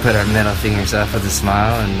 put our middle fingers up with a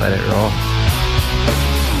smile, and let it roll.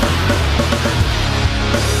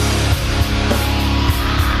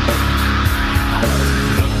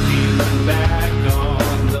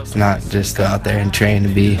 It's not just go out there and train to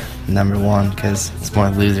be number one, because it's more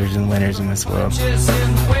losers than winners in this world.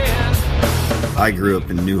 I grew up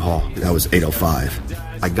in Newhall. That was 805.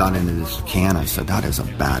 I got into this can. I said, that is a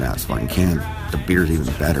badass fucking can. The beer's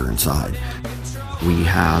even better inside. We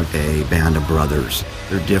have a band of brothers.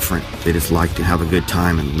 They're different. They just like to have a good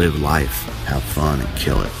time and live life, have fun and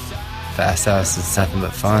kill it. Fast House is nothing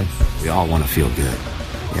but fun. We all want to feel good.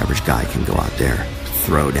 The average guy can go out there,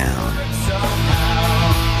 throw down.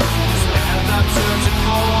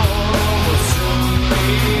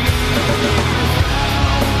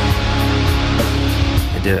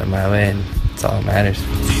 I do it my way, and it's all that matters.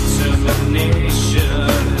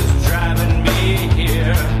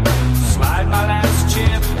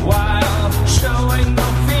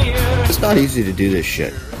 It's not easy to do this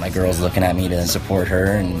shit. My girl's looking at me to support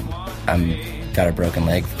her, and I'm got a broken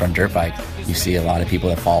leg from dirt bike. You see a lot of people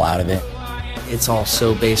that fall out of it. It's all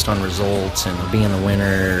so based on results and being a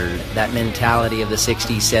winner, that mentality of the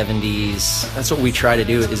 60s, 70s. That's what we try to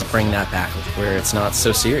do, is bring that back where it's not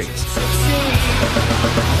so serious.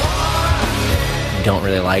 Don't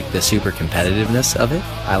really like the super competitiveness of it.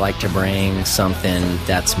 I like to bring something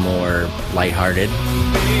that's more lighthearted.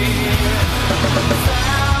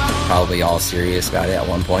 Probably all serious about it at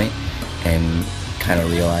one point, and kind of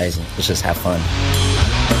realize, let's just have fun.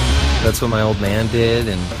 That's what my old man did,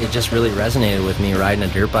 and it just really resonated with me, riding a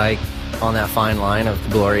dirt bike on that fine line of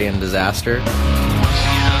glory and disaster.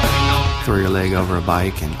 Throw your leg over a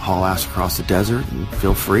bike and haul ass across the desert and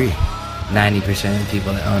feel free. 90% of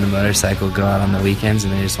people that own a motorcycle go out on the weekends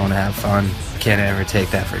and they just want to have fun. Can't ever take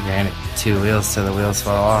that for granted. 2 wheels till the wheels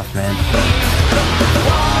fall off, man.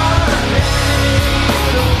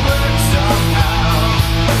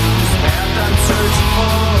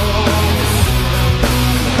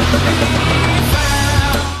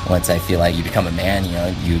 Once I feel like you become a man,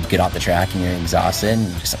 you get off the track and you're exhausted,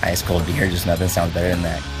 and just ice cold beer, just nothing sounds better than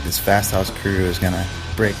that. This Fast House crew is going to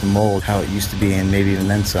break the mold how it used to be, and maybe even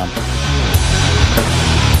then some.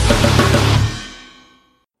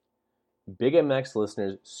 Big MX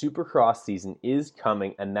listeners, Supercross season is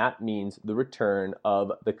coming, and that means the return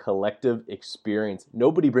of the collective experience.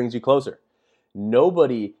 Nobody brings you closer.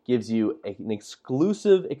 Nobody gives you an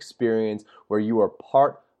exclusive experience where you are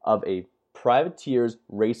part of a privateers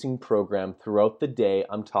racing program throughout the day.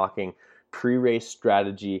 I'm talking pre-race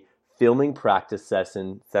strategy, filming practice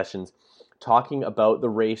sessions, talking about the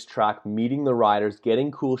racetrack, meeting the riders, getting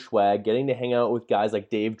cool swag, getting to hang out with guys like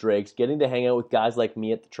Dave Drakes, getting to hang out with guys like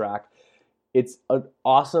me at the track. It's an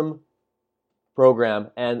awesome program,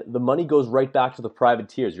 and the money goes right back to the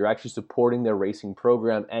privateers. You're actually supporting their racing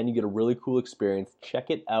program, and you get a really cool experience. Check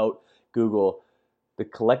it out. Google the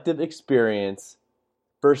Collective Experience.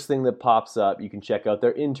 First thing that pops up, you can check out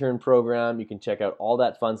their intern program. You can check out all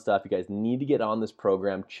that fun stuff. You guys need to get on this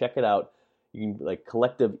program. Check it out. You can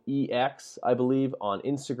Collective EX, I believe, on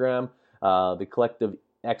Instagram. The Collective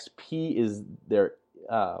XP is their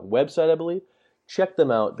website, I believe. Check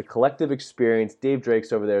them out. The Collective Experience. Dave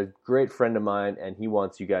Drake's over there, great friend of mine, and he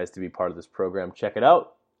wants you guys to be part of this program. Check it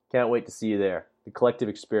out. Can't wait to see you there. The Collective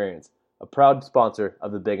Experience, a proud sponsor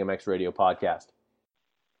of the Big MX Radio podcast.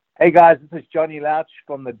 Hey guys, this is Johnny Louch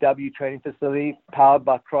from the W Training Facility, powered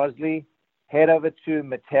by Crosley. Head over to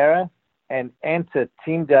Matera and enter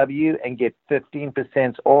Team W and get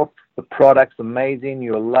 15% off. The product's amazing.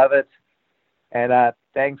 You'll love it. And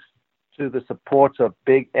thanks to the support of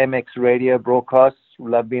Big MX Radio broadcasts.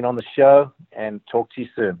 Love being on the show, and talk to you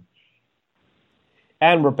soon.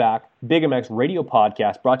 And we're back. Big MX Radio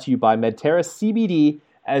podcast brought to you by Medterra CBD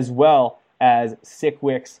as well as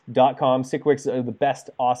SickWicks.com. SickWicks are the best,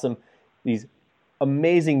 awesome, these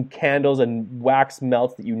amazing candles and wax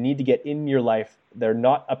melts that you need to get in your life. They're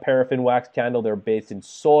not a paraffin wax candle. They're based in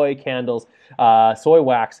soy candles, soy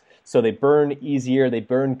wax. so they burn easier, they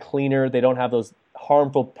burn cleaner, they don't have those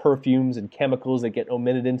harmful perfumes and chemicals that get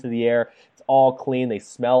emitted into the air. It's all clean, they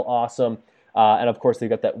smell awesome. And of course, they've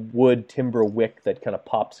got that wood timber wick that kind of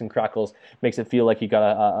pops and crackles, makes it feel like you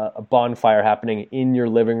got a bonfire happening in your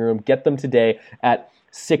living room. Get them today at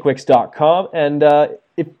sickwicks.com. And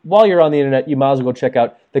if while you're on the internet, you might as well go check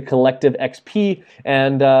out the Collective XP.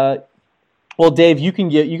 And well, Dave, you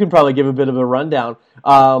can probably give a bit of a rundown.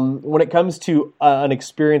 When it comes to an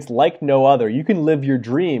experience like no other, you can live your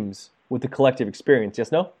dreams with the Collective experience.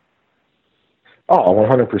 Yes, no? Oh,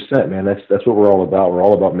 100%, man. That's what we're all about. We're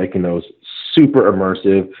all about making those super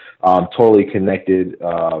immersive, totally connected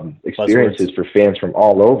experiences for fans from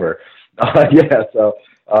all over. You got the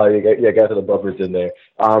buzzwords in there.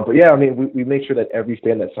 But yeah, I mean, we make sure that every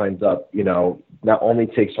fan that signs up, not only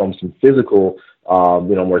takes home some physical,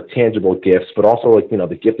 more tangible gifts, but also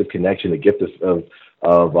the gift of connection, the gift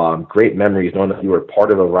of great memories, knowing that you were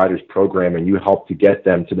part of a rider's program and you helped to get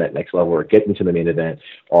them to that next level or get them to the main event,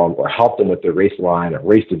 or help them with their race line or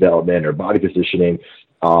race development or body positioning.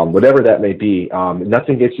 Whatever that may be,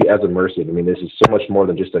 nothing gets you as immersive. I mean, this is so much more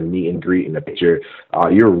than just a meet and greet in a picture.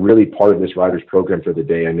 You're really part of this rider's program for the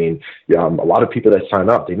day. I mean, a lot of people that sign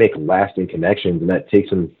up, they make lasting connections, and that takes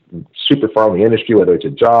them super far in the industry, whether it's a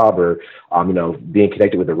job or, being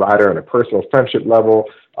connected with a rider on a personal friendship level.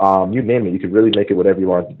 You name it, you could really make it whatever you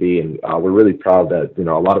want it to be. And we're really proud that,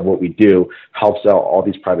 a lot of what we do helps out all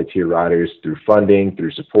these privateer riders through funding,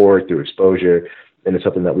 through support, through exposure. And it's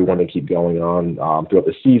something that we want to keep going on throughout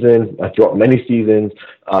the season, throughout many seasons,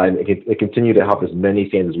 and it continue to help as many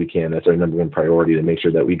fans as we can. That's our number one priority, to make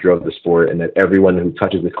sure that we grow the sport and that everyone who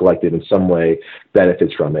touches the Collective in some way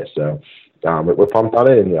benefits from it. So we're pumped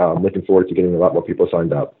on it, and looking forward to getting a lot more people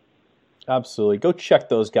signed up. Absolutely. Go check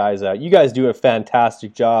those guys out. You guys do a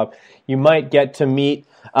fantastic job. You might get to meet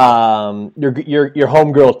your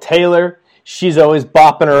homegirl, Taylor. She's always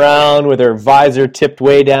bopping around with her visor tipped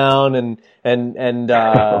way down and hanging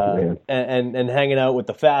out with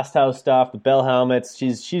the Fast House stuff, the Bell helmets.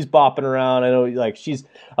 She's bopping around. I know, she's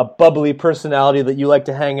a bubbly personality that you like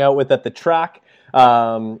to hang out with at the track.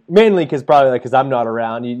 Mainly because I'm not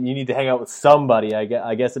around. You need to hang out with somebody.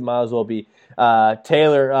 I guess it might as well be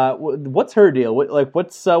Taylor. What's her deal?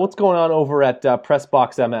 What's going on over at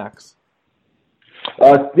Pressbox MX?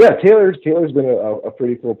 Taylor's been a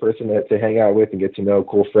pretty cool person to hang out with and get to know,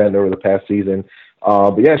 cool friend over the past season.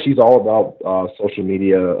 But yeah, she's all about social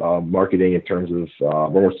media marketing in terms of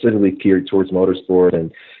more specifically geared towards motorsport,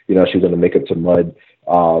 and she's on the Make Up to Mud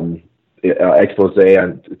expose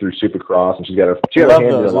through Supercross, and she got her hand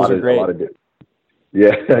in a lot of she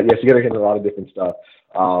got her hand in a lot of different stuff.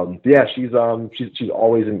 She's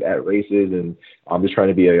always at races, and I'm just trying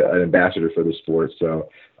to be an ambassador for the sport. So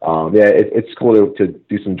it's cool to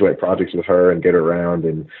do some joint projects with her and get her around.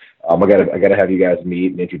 And I gotta have you guys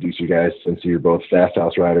meet and introduce you guys, since you're both Fast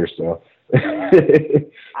House riders. So, but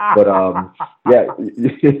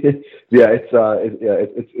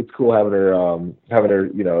it's cool having her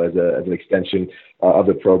as an extension of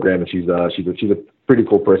the program, and she's a pretty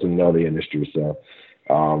cool person to know in the industry. So.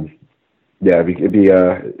 It'd be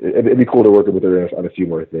cool to work with her on a few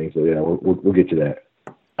more things. So we'll get to that.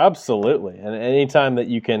 Absolutely, and anytime that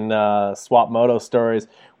you can swap moto stories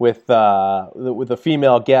with a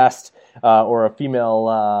female guest or a female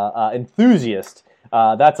enthusiast,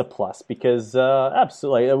 that's a plus, because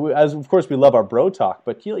absolutely, as of course we love our bro talk,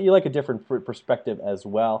 but you like a different perspective as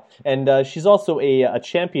well. And she's also a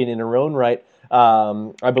champion in her own right.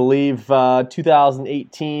 I believe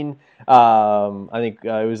 2018. I think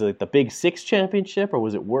it was like the Big Six Championship, or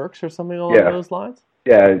was it Works or something along those lines?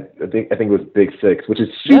 Yeah, I think it was Big Six, which is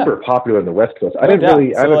super popular on the West Coast. I didn't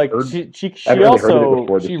really, I haven't heard it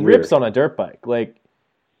before. She rips on a dirt bike. Like,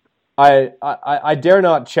 I dare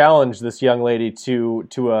not challenge this young lady to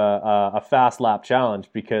a fast lap challenge,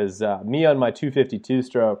 because me on my 252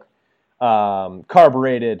 stroke,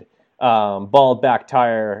 carbureted, bald back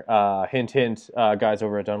tire, hint, guys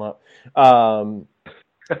over at Dunlop.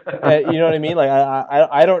 You know what I mean? Like,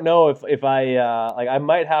 I don't know if I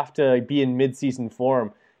might have to be in mid-season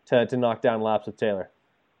form to knock down laps with Taylor.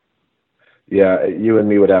 Yeah, you and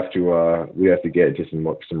me would have to get into some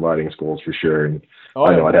riding schools for sure, and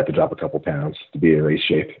I'd have to drop a couple pounds to be in race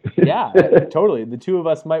shape. Yeah, totally. The two of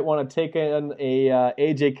us might want to take a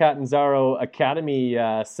AJ Catanzaro Academy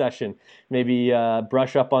session, maybe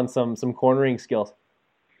brush up on some cornering skills.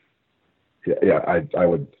 Yeah, I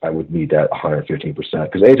would need that 115%,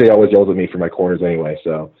 because AJ always yells at me for my corners anyway.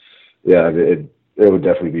 So yeah, it would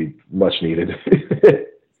definitely be much needed.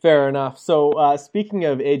 Fair enough. So speaking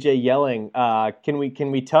of AJ yelling, can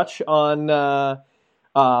we touch on a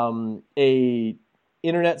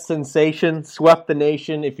internet sensation, swept the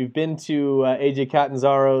nation. If you've been to AJ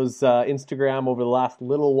Catanzaro's Instagram over the last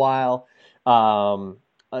little while, some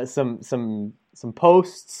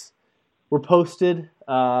posts were posted.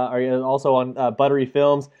 Also on Buttery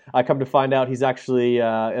Films. I come to find out he's actually.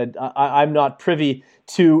 I'm not privy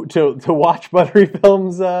to watch Buttery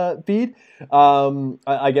Films feed.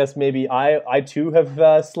 I guess maybe I too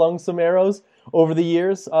have slung some arrows over the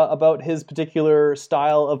years about his particular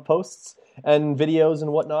style of posts and videos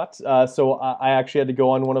and whatnot. So I actually had to go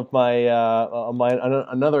on one of my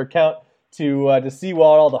another account to see what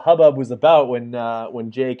all the hubbub was about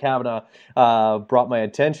when Jay Kavanaugh brought my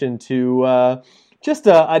attention to just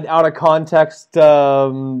an out of context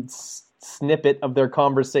snippet of their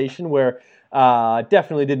conversation where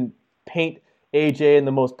definitely didn't paint AJ in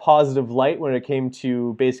the most positive light when it came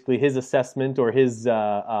to basically his assessment or his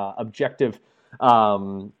objective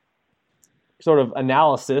sort of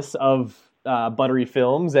analysis of Buttery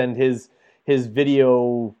Films and his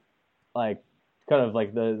video, like kind of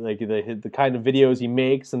like the kind of videos he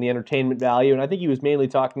makes and the entertainment value. And I think he was mainly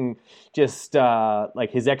talking just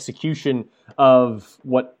like his execution of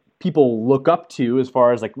what people look up to as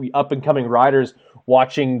far as like up and coming riders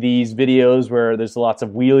watching these videos where there's lots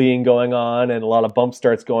of wheeling going on and a lot of bump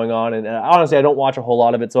starts going on. And honestly, I don't watch a whole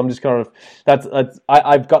lot of it, so I'm just kind of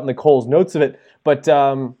I've gotten the Cole's notes of it. But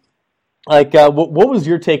what was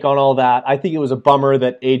your take on all that? I think it was a bummer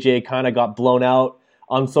that AJ kind of got blown out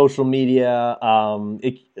on social media.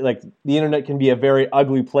 Like the internet can be a very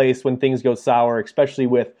ugly place when things go sour, especially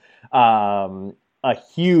with a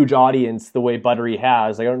huge audience the way Buttery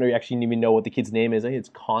has. Like, I don't know, actually even know what the kid's name is. I think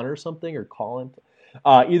it's Connor something or Colin.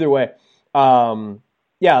 Either way,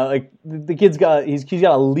 yeah, like the kid's he's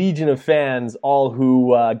got a legion of fans, all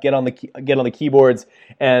who get on the keyboards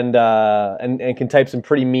and can type some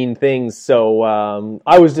pretty mean things. So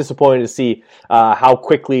I was disappointed to see how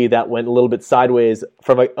quickly that went a little bit sideways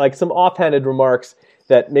from like some offhanded remarks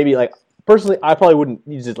that maybe like. Personally, I probably wouldn't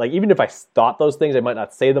use it. Like, even if I thought those things, I might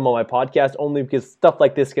not say them on my podcast, only because stuff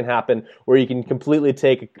like this can happen where you can completely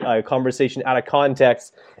take a conversation out of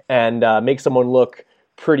context and make someone look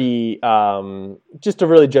pretty, just a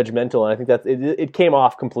really judgmental. And I think that it came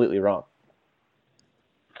off completely wrong.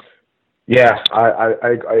 Yeah, I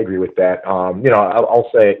agree with that.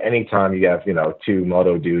 I'll say anytime you have, two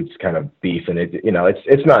moto dudes kind of beef and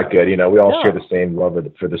it's not good. We all share the same love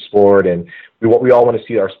for the sport, and we all want to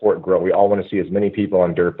see our sport grow. We all want to see as many people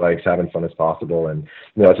on dirt bikes having fun as possible. And,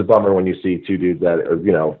 it's a bummer when you see two dudes that are,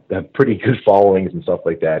 have pretty good followings and stuff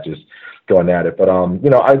like that, just going at it. But,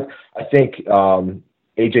 I think,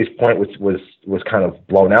 AJ's point was kind of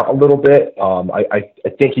blown out a little bit. I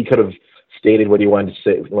think he could have stated what he wanted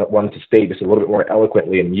to state just a little bit more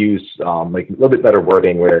eloquently and use like a little bit better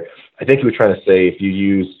wording, where I think he was trying to say if you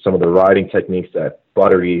use some of the riding techniques that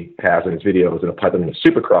Buttery has in his videos and apply them to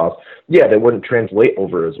Supercross, they wouldn't translate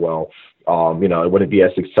over as well. It wouldn't be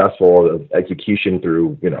as successful of execution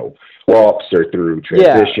through, walks or through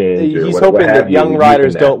transitions. He's hoping that young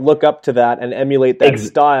riders don't look up to that and emulate that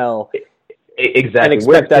style. Exactly. And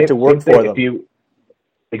expect that to work for them.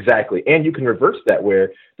 Exactly. And you can reverse that,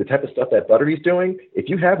 where the type of stuff that Buttery's doing, if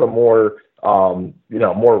you have a more,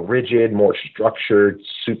 more rigid, more structured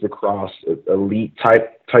Supercross elite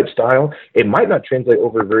type style, it might not translate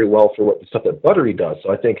over very well for what the stuff that Buttery does.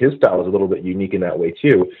 So I think his style is a little bit unique in that way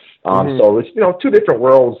too. So it's, two different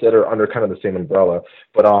worlds that are under kind of the same umbrella.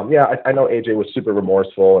 But I know AJ was super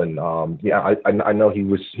remorseful, and I know he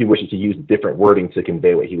wishes to use different wording to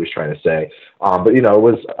convey what he was trying to say. But I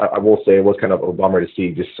will say it was kind of a bummer to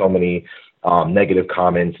see just so many negative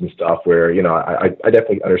comments and stuff where, I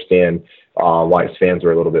definitely understand why his fans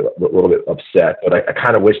were a little bit upset, but I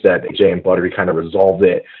kind of wish that AJ and Buttery kind of resolved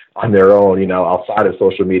it on their own, outside of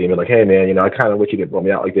social media, and be like, hey man, I kind of wish you didn't blow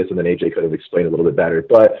me out like this, and then AJ could have explained a little bit better.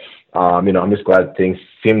 But I'm just glad things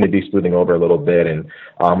seem to be smoothing over a little bit, and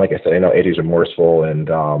like I said, I know AJ's remorseful, and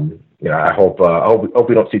I hope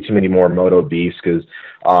we don't see too many more moto beefs, because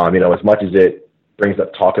as much as it brings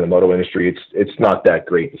up talk in the moto industry, it's not that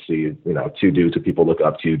great to see two dudes who people look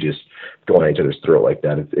up to just going at each other's throat like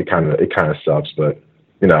that. It kind of sucks, but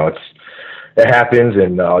it happens,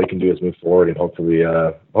 and all you can do is move forward, and hopefully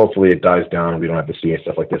it dies down and we don't have to see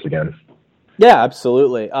stuff like this again. Yeah,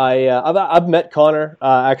 absolutely. I've met Connor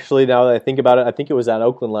actually. Now that I think about it, I think it was at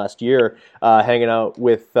Oakland last year, hanging out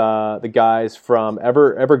with the guys from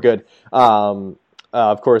Evergood.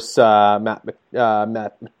 Of course, Matt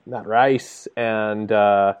Rice and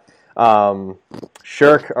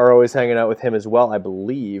Shirk are always hanging out with him as well, I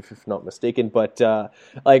believe, if not mistaken. But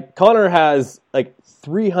like Connor has like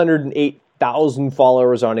 308,000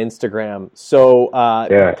 followers on Instagram, so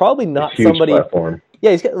probably not somebody. Platform.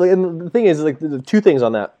 Yeah, he's got, and the thing is, like, the two things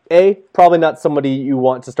on that. A, probably not somebody you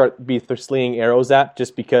want to start slinging arrows at,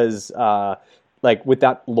 just because, like, with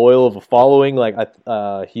that loyal of a following, like,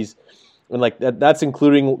 he's, and like that's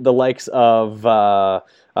including the likes of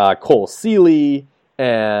Cole Seeley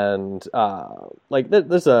and like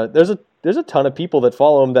there's a ton of people that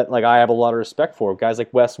follow him that like I have a lot of respect for. Guys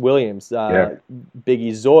like Wes Williams, Biggie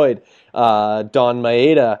Zoid, Don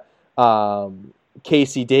Maeda.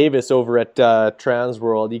 Casey Davis over at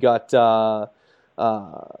Transworld. You got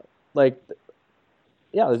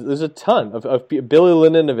there's a ton of Billy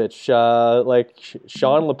Laninovich, like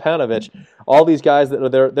Sean Lepanovich, all these guys that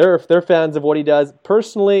are they're fans of what he does.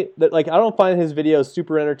 Personally, that like I don't find his videos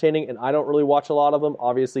super entertaining, and I don't really watch a lot of them.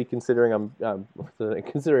 Obviously, considering I'm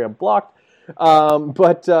blocked,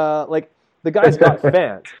 but like the guy's got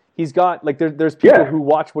fans. He's got like there's people who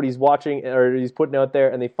watch what he's watching or he's putting out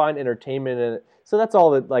there, and they find entertainment in it. So that's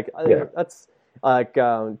all that like that's like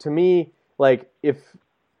to me like if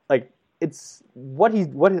like it's what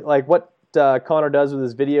Connor does with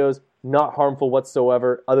his videos, not harmful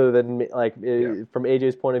whatsoever, other than like from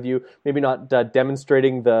AJ's point of view, maybe not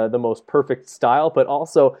demonstrating the most perfect style, but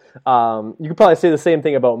also you could probably say the same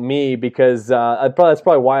thing about me because that's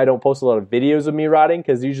probably why I don't post a lot of videos of me riding,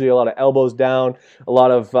 because usually a lot of elbows down, a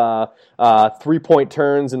lot of 3-point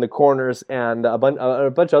turns in the corners, and a bunch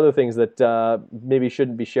of other things that maybe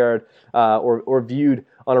shouldn't be shared or viewed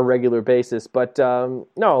on a regular basis. But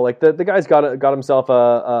no, like the guy's got himself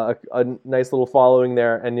a nice little following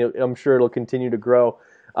there, and I'm sure it'll continue to grow.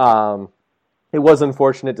 It was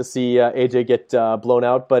unfortunate to see AJ get blown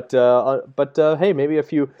out, but hey, maybe a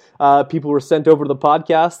few people were sent over to the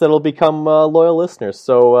podcast that'll become loyal listeners.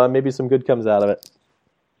 So maybe some good comes out of it.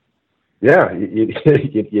 Yeah,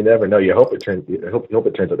 you never know. You hope it turns. Hope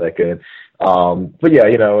it turns out that good. But yeah,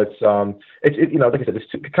 it's like I said, it's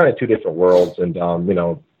kind of two different worlds, and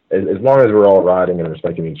as long as we're all riding and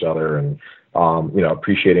respecting each other and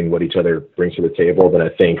appreciating what each other brings to the table, then I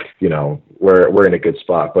think we're in a good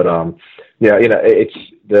spot. But it's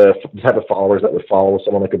the type of followers that would follow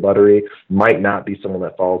someone like a Buttery might not be someone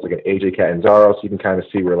that follows like an AJ Catanzaro. So you can kind of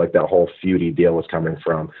see where like that whole feudy deal was coming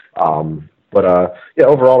from. But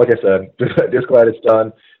overall, like I said, just glad it's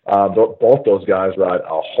done. Both those guys ride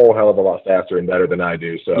a whole hell of a lot faster and better than I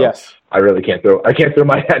do. So yes. I really can't throw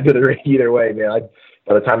my hat to the ring either way, man.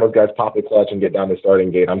 By the time those guys pop the clutch and get down the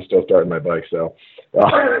starting gate, I'm still starting my bike. So,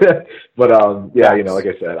 but like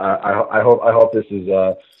I said, I hope this is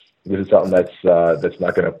something that's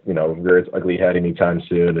not going to rear its ugly head anytime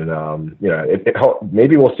soon. And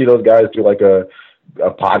maybe we'll see those guys do like a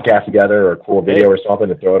podcast together or a cool video or something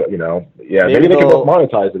to throw it. Maybe they can both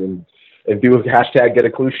monetize it and do a hashtag get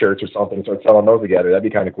a clue shirts or something and start selling those together. That'd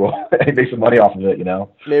be kind of cool. Make some money off of it,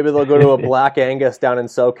 Maybe they'll go to a Black Angus down in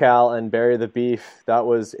SoCal and bury the beef. That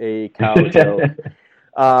was a cow joke.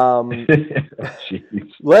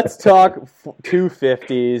 Let's talk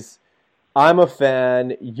 250s. I'm a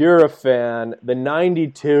fan. You're a fan. The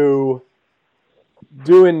 92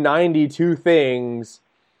 doing 92 things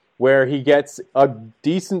where he gets a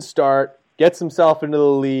decent start, gets himself into the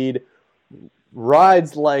lead,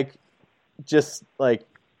 rides just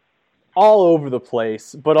all over the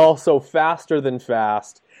place, but also faster than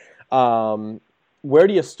fast. Where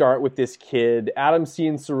do you start with this kid? Adam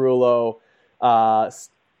Cianciarulo are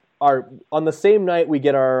on the same night we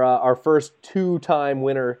get our first 2-time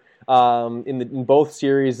winner in both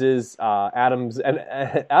series. Adam's and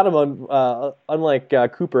Adam, unlike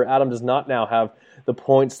Cooper, Adam does not now have the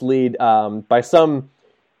points lead by some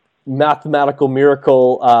mathematical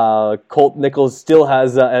miracle. Colt Nichols still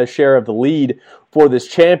has a share of the lead for this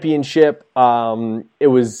championship. It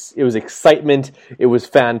was excitement. It was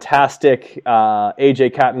fantastic.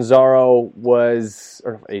 AJ Catanzaro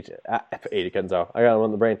AJ Catanzaro. I got him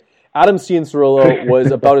on the brain. Adam Cianciarulo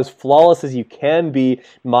was about as flawless as you can be.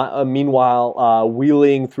 Meanwhile,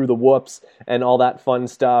 wheeling through the whoops and all that fun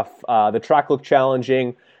stuff. The track looked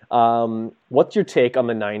challenging. What's your take on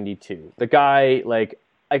the 92? The guy,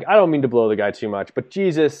 I don't mean to blow the guy too much, but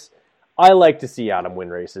Jesus, I like to see Adam win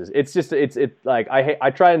races. It's just,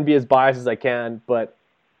 I try and be as biased as I can, but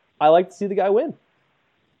I like to see the guy win.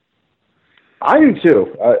 I do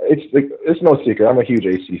too. It's no secret. I'm a huge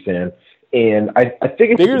AC fan. And I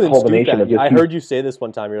think it's bigger the culmination of this. I heard you say this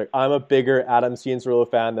one time. You're like, I'm a bigger Adam Cianciarulo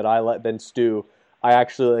fan than Stu. I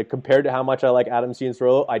actually, compared to how much I like Adam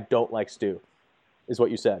Cianciarulo, I don't like Stu, is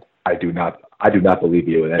what you said. I do not believe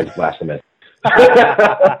you, and that is blasphemous.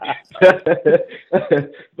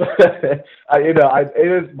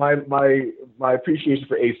 It is my appreciation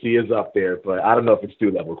for AC is up there, but I don't know if it's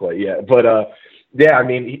Stu level quite yet. But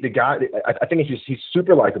the guy, I think he's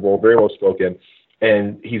super likable, very well spoken.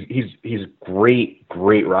 and he's a great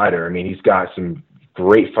rider. I mean, he's got some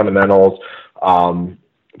great fundamentals.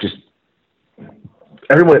 Just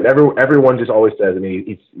everyone just always says, I mean,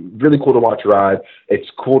 it's really cool to watch ride. It's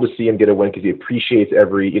cool to see him get a win because he appreciates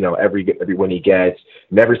every win he gets.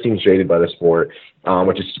 Never seems jaded by the sport,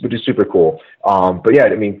 which is super cool. But yeah,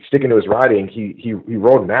 I mean, sticking to his riding, he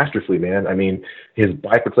rode masterfully, man. I mean, his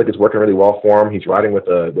bike looks like it's working really well for him. He's riding with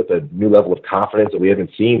a new level of confidence that we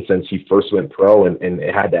haven't seen since he first went pro and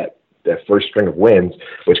had that first string of wins,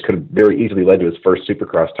 which could have very easily led to his first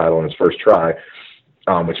Supercross title on his first try,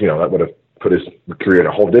 which, that would have put his career in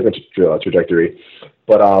a whole different trajectory.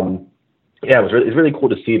 But yeah, it's really cool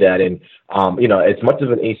to see that. And as much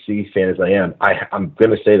of an AC fan as I am, I'm going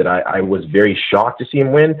to say that I was very shocked to see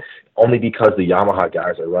him win, only because the Yamaha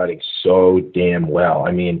guys are riding so damn well.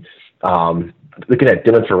 I mean, looking at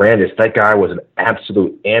Dylan Ferrandis, that guy was an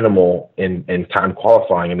absolute animal in time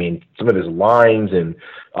qualifying. I mean, some of his lines and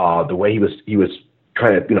the way he was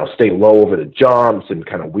trying to stay low over the jumps and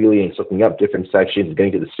kind of wheeling and slipping up different sections,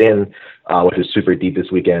 getting to the sand, which was super deep this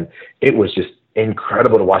weekend. It was just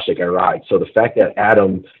incredible to watch that guy ride. So the fact that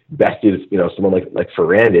Adam bested someone like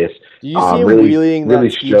Ferrandis, do you see him wheeling that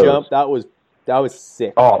ski jump? That was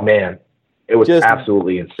sick. Oh man, it was just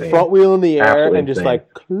absolutely insane. Front wheel in the air absolutely and just insane.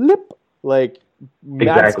 Like clip, like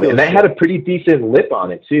exactly. And that had a pretty decent lip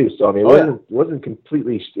on it too. So I mean, it wasn't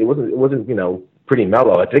completely. It wasn't pretty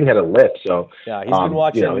mellow. I think it had a lip. So yeah, he's been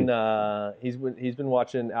watching. He's been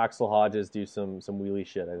watching Axel Hodges do some wheelie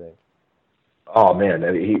shit, I think. Oh man,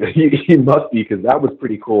 he must be, because that was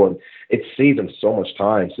pretty cool, and it saved him so much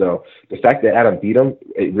time. So the fact that Adam beat him,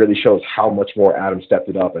 it really shows how much more Adam stepped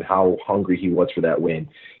it up and how hungry he was for that win.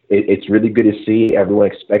 It's really good to see. Everyone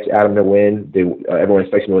expects Adam to win. Everyone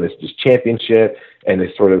expects him to win this championship, and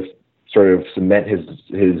they sort of cement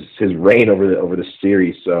his reign over the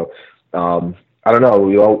series. So I don't know.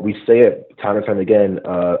 We say it time and time again.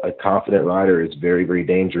 A confident rider is very, very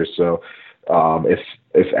dangerous. So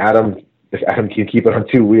if Adam can keep it on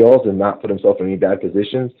two wheels and not put himself in any bad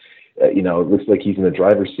positions, it looks like he's in the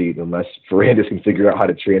driver's seat, unless Ferrandis can figure out how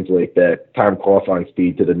to translate that time qualifying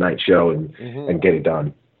speed to the night show and get it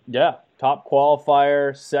done. Yeah, top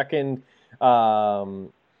qualifier, second.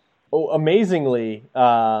 Amazingly,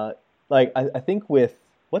 I think with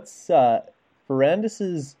what's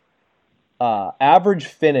Ferrandis's average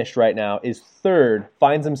finish right now is third,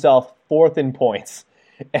 finds himself fourth in points,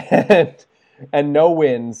 and no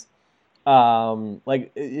wins.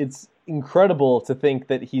 It's incredible to think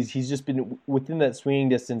that he's just been within that swinging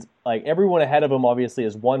distance. Like, everyone ahead of him obviously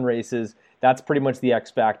has won races. That's pretty much the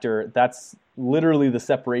X factor. That's literally the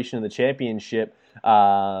separation in the championship.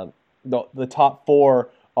 The top four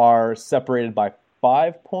are separated by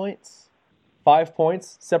 5 points. 5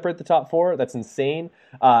 points separate the top four. That's insane.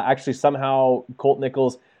 Actually, somehow Colt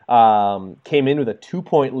Nichols came in with a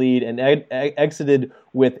 2-point lead and exited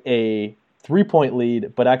with a 3-point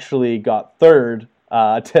lead, but actually got third.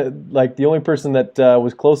 The only person that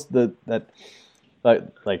was close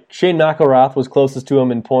Shane McElrath was closest to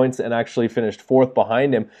him in points and actually finished fourth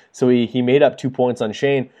behind him. So he made up 2 points on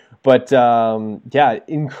Shane. But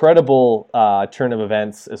incredible turn of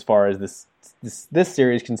events as far as this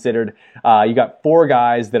series considered. You got 4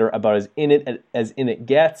 guys that are about as in it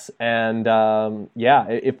gets, and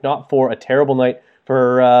if not for a terrible night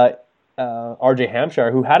for RJ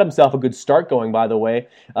Hampshire, who had himself a good start going, by the way,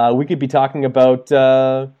 we could be talking about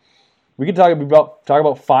talk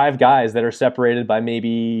about 5 guys that are separated by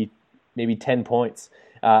maybe 10 points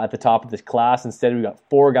at the top of this class. Instead, we've got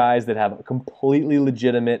 4 guys that have a completely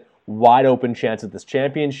legitimate, wide open chance at this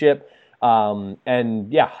championship.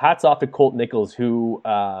 Hats off to Colt Nichols, who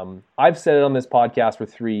I've said it on this podcast for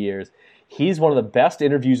 3 years. He's one of the best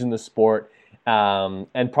interviews in the sport,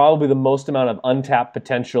 and probably the most amount of untapped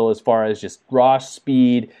potential as far as just raw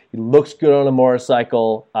speed. He looks good on a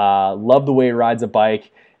motorcycle. Love the way he rides a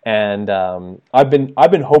bike, and I've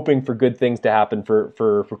been hoping for good things to happen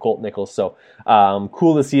for Colt Nichols. So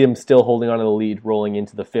cool to see him still holding on to the lead, rolling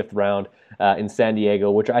into the 5th round in San Diego,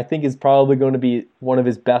 which I think is probably going to be one of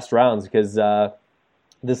his best rounds, because I'm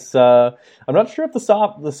not sure if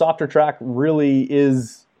the softer track really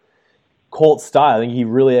is Colt's style. I think he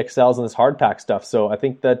really excels in this hard pack stuff. So I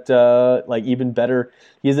think that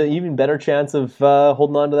he has an even better chance of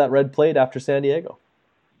holding on to that red plate after San Diego.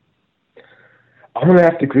 I'm going to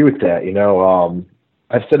have to agree with that.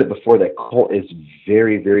 I've said it before that Colt is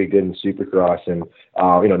very, very good in Supercross, and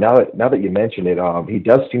now that you mention it, he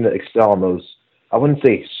does seem to excel on those. I wouldn't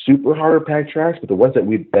say super hard pack tracks, but the ones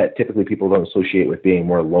that typically people don't associate with being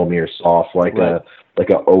more loamy or soft, like a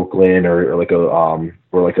Oakland or like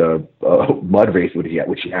a mud race which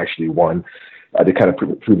he actually won. to kind of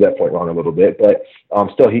prove that point wrong a little bit. But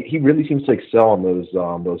still, he really seems to excel on those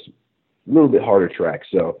little bit harder tracks.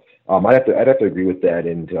 So I'd have to agree with that.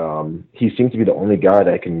 And he seems to be the only guy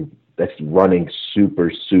that's running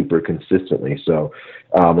super, super consistently. So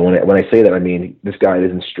when I say that, I mean this guy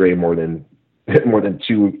doesn't stray more than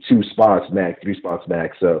two spots max, 3 spots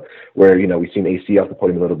max. So where, we've seen AC off the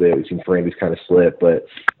podium a little bit, we've seen Ferrandis kind of slip, but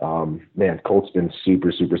man, Colt's been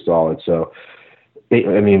super, super solid. So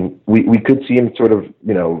I mean, we could see him sort of,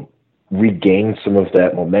 regain some of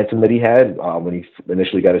that momentum that he had when he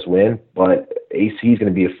initially got his win. But AC is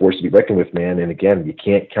going to be a force to be reckoned with, man. And again, you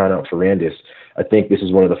can't count out Ferrandis. I think this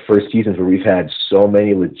is one of the first seasons where we've had so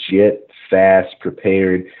many legit, fast,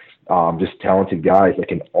 prepared, just talented guys that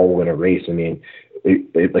can all win a race. I mean,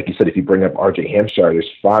 like you said, if you bring up RJ Hampshire, there's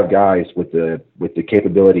 5 guys with the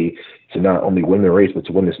capability to not only win the race, but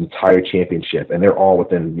to win this entire championship. And they're all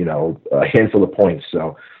within, a handful of points.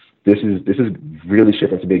 So this is really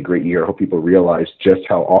shaping up to be a great year. I hope people realize just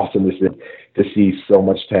how awesome this is to see so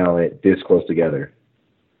much talent this close together.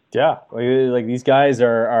 Yeah, like these guys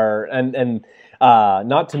are and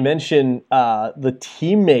not to mention the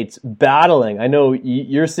teammates battling. I know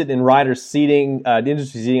you're sitting in rider seating,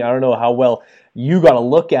 industry seating. I don't know how well you got to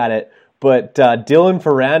look at it, but Dylan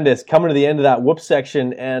Ferrandis coming to the end of that whoop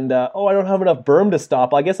section, and I don't have enough berm to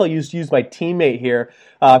stop. I guess I'll use my teammate here,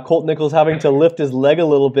 Colt Nichols, having to lift his leg a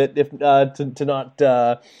little bit if to not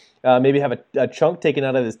maybe have a chunk taken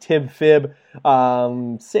out of his tib-fib.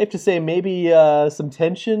 Safe to say maybe some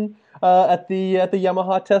tension at the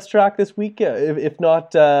Yamaha test track this week, if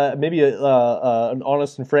not maybe an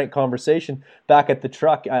honest and frank conversation back at the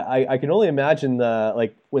truck. I can only imagine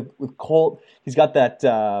with Colt, he's got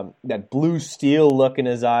that blue steel look in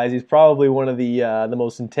his eyes. He's probably one of the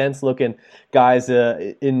most intense looking guys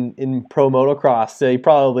in pro motocross. So he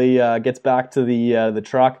probably gets back to the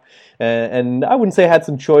truck, and I wouldn't say I had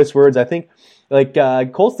some choice words. I think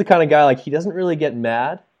Colt's the kind of guy, he doesn't really get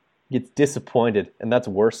mad. Gets disappointed, and that's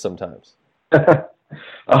worse sometimes.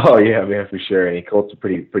 Oh yeah, man, for sure. And Colt's a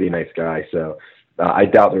pretty nice guy, so I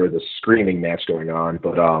doubt there was a screaming match going on.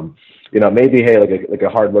 But maybe like a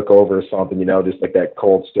hard look over or something, just like that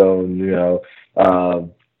Cold Stone,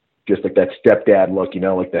 just like that stepdad look,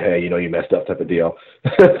 like the hey, you messed up type of deal.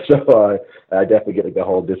 So I definitely get the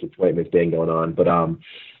whole disappointment thing going on. But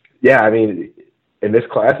yeah, I mean, in this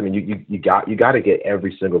class, I mean, you got to get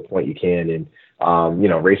every single point you can, and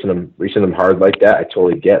racing them hard like that, I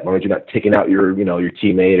totally get. As long as you're not taking out your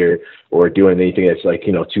teammate or doing anything that's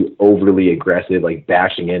too overly aggressive, like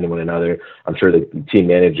bashing into one another. I'm sure the team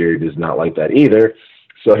manager does not like that either.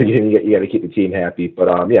 So you got to keep the team happy. But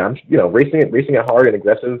racing it hard and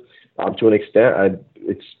aggressive to an extent.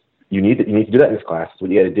 You need to do that in this class. That's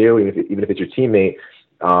what you got to do, even if it's your teammate.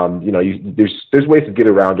 There's ways to get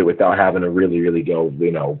around it without having to really go,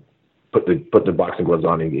 put the boxing gloves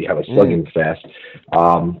on and you have a slugging fest.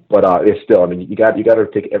 But it's still, I mean, you got to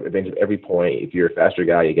take advantage of every point. If you're a faster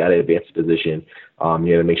guy, you got to advance the position. You got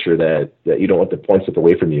to make sure that you don't let the points slip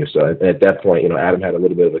away from you. So at that point, Adam had a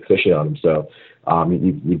little bit of a cushion on him. So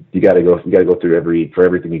you got to go through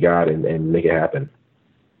everything you got and make it happen.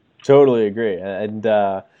 Totally agree. And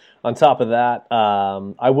on top of that,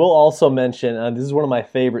 I will also mention, and this is one of my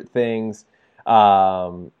favorite things,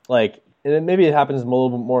 and maybe it happens a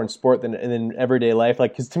little bit more in sport than in everyday life.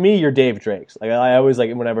 Because to me, you're Dave Drakes. I always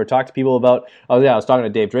whenever I talk to people about, I was talking to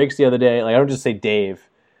Dave Drakes the other day. I don't just say Dave,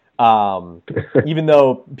 even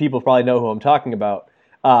though people probably know who I'm talking about.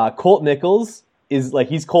 Colt Nichols is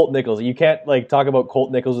he's Colt Nichols. You can't talk about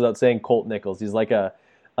Colt Nichols without saying Colt Nichols. He's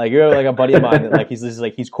you're a buddy of mine that he's just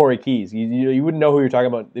he's Corey Keys. You wouldn't know who you're talking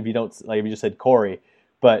about if you don't if you just said Corey,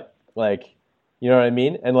 but you know what I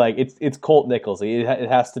mean? And it's Colt Nichols. It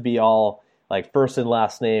has to be all first and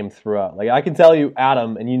last name throughout. I can tell you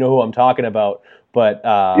Adam, and you know who I'm talking about, but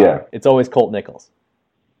it's always Colt Nichols.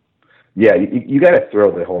 Yeah, you got to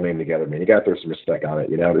throw the whole name together, man. You got to throw some respect on it,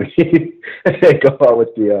 Go on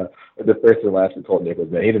with the first and last of Colt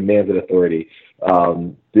Nichols, man. He demands an authority. That's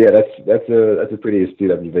a pretty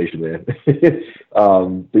astute observation, man.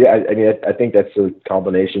 But yeah, I mean, I think that's a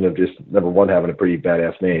combination of just number one, having a pretty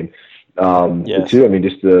badass name. Yes. Two, I mean,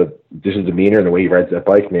 just his demeanor and the way he rides that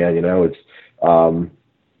bike, man. It's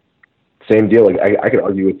same deal. I could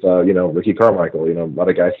argue with Ricky Carmichael. A lot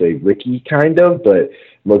of guys say Ricky, kind of, but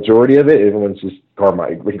majority of it, everyone's just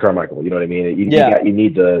Ricky Carmichael. You know what I mean? You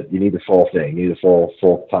need the full thing. You need the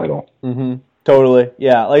full title. Mm-hmm. Totally.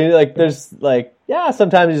 Yeah. There's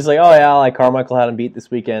sometimes it's Carmichael had him beat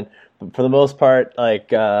this weekend, but for the most part,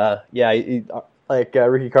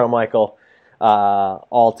 Ricky Carmichael.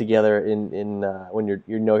 All together in when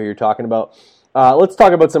you know who you're talking about. Let's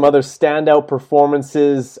talk about some other standout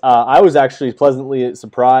performances. I was actually pleasantly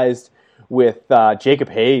surprised with Jacob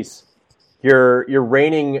Hayes. You're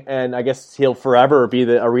reigning, and I guess he'll forever be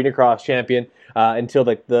the Arena Cross champion until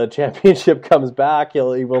the championship comes back. He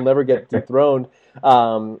will never get dethroned.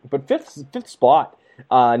 But fifth spot,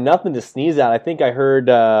 nothing to sneeze at. I think I heard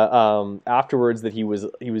afterwards that he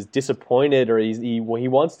was disappointed, or he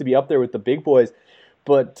wants to be up there with the big boys.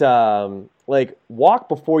 But like, walk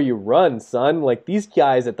before you run, son. Like, these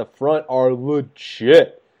guys at the front are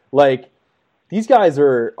legit. Like, these guys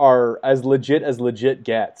are as legit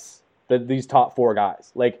gets. These top 4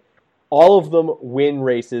 guys. Like, all of them win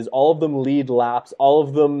races. All of them lead laps. All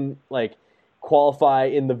of them, like, qualify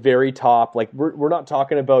in the very top. Like, we're not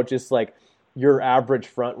talking about just, like, your average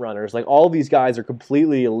front runners. Like, all these guys are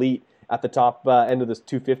completely elite at the top end of this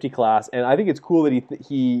 250 class, and I think it's cool that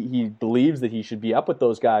he believes that he should be up with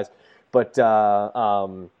those guys. But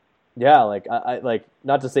yeah, like I like,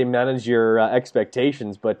 not to say manage your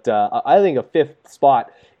expectations, but I think a 5th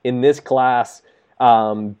spot in this class,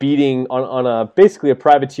 beating on a basically a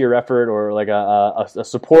privateer effort, or like a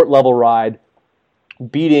support level ride,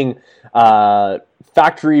 beating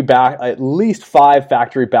factory back, at least 5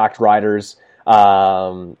 factory backed riders,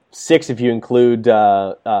 6 if you include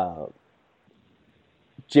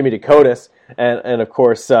Jimmy Dakotas, and of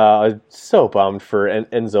course, so bummed for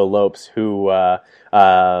Enzo Lopes, who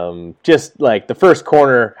just like the first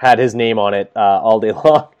corner had his name on it all day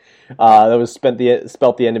long. That was spelt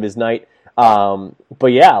the end of his night.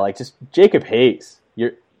 But yeah, like, just Jacob Hayes,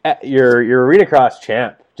 your Arena Cross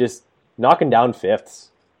champ, just knocking down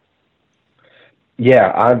 5ths.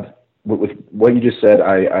 Yeah, with what you just said,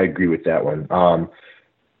 I agree with that one.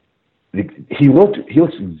 He looks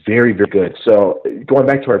very, very good. So going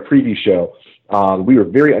back to our preview show, we were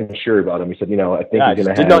very unsure about him. We said, I think he's going to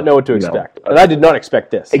have... did not know what to expect. And I did not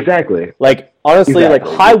expect this. Exactly. Like, honestly, like,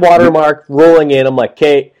 high watermark rolling in. I'm like,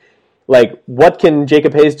 okay, like, what can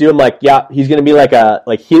Jacob Hayes do? I'm like, yeah, he's going to be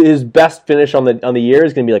his best finish on the year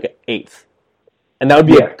is going to be like an 8th. And that would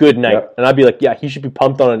be a good night. Yep. And I'd be like, yeah, he should be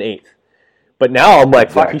pumped on an 8th. But now I'm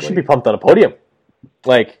like, fuck, he should be pumped on a podium.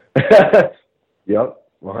 Like... Yep.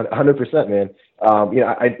 100%, man.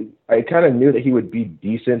 I kind of knew that he would be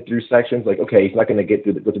decent through sections. Like, okay, he's not going to go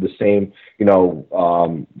through the same,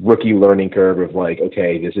 rookie learning curve of like,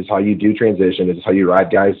 okay, this is how you do transition. This is how you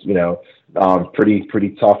ride guys,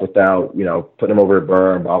 pretty tough without, putting them over a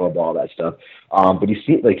berm, blah, blah, blah, all that stuff. But he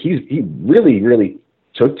really, really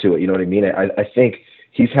took to it. You know what I mean? I think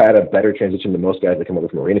he's had a better transition than most guys that come over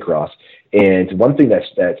from Arena Cross. And one thing that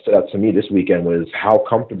stood out to me this weekend was how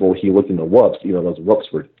comfortable he looked in the whoops. Those whoops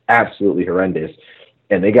were absolutely horrendous.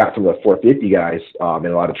 And they got from the 450 guys in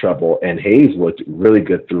a lot of trouble. And Hayes looked really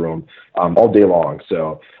good through them all day long.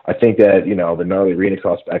 So I think that, the gnarly Arena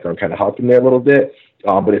Cross background kind of helped him there a little bit.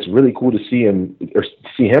 But it's really cool to see him,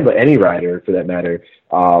 but any rider for that matter,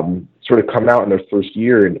 sort of come out in their first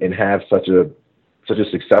year and have such a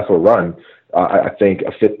successful run. I think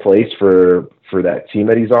a 5th place for that team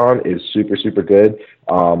that he's on is super, super good.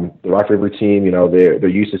 The Rock River team, they're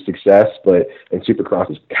used to success, but in Supercross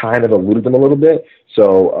has kind of eluded them a little bit.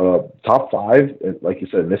 So top 5, like you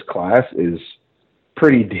said, in this class is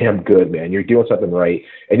pretty damn good, man. You're doing something right,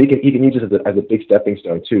 and he can use it as a big stepping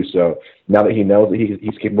stone too. So now that he knows that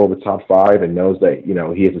he's capable of the top 5 and knows that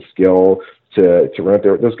he has a skill to run up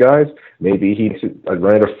there with those guys, maybe he's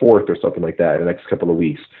running a 4th or something like that in the next couple of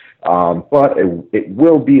weeks. But it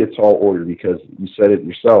will be a tall order because you said it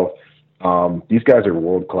yourself. These guys are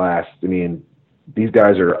world class. I mean, these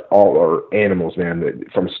guys are animals, man.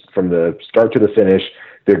 From the start to the finish,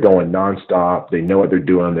 they're going nonstop. They know what they're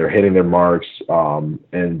doing. They're hitting their marks, and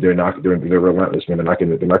they're relentless, man. They're not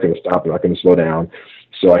going to stop. They're not going to slow down.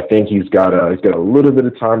 So I think he's got a little bit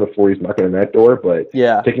of time before he's knocking on that door. But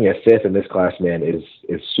taking a 5th in this class, man, is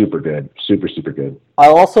super good, super, super good.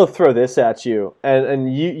 I'll also throw this at you,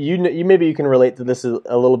 and you maybe you can relate to this a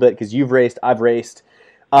little bit because you've raced, I've raced.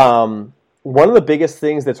 One of the biggest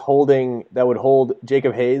things that would hold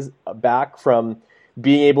Jacob Hayes back from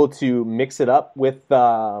being able to mix it up with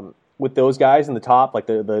those guys in the top, like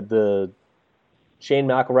the Shane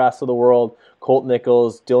McElrath of the world, Colt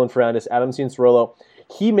Nichols, Dylan Ferrandis, Adam Cianciarulo.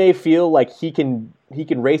 He may feel like he can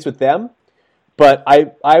race with them, but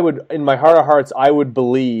I would, in my heart of hearts, I would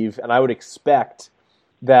believe and I would expect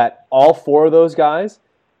that all 4 of those guys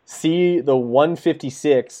see the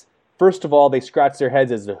 156. First of all, they scratch their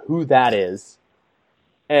heads as to who that is,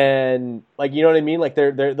 and like, you know what I mean? Like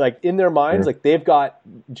they're like in their minds, like they've got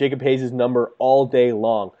Jacob Hayes' number all day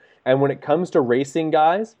long. And when it comes to racing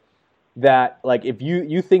guys, that like if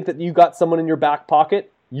you think that you got someone in your back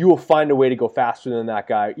pocket you will find a way to go faster than that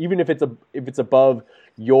guy, even if it's above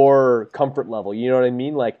your comfort level. You know what I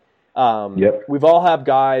mean? Like, we've all have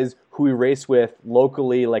guys who we race with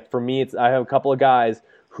locally. Like for me, I have a couple of guys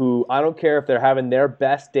who I don't care if they're having their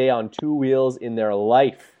best day on two wheels in their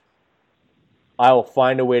life, I will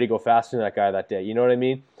find a way to go faster than that guy that day. You know what I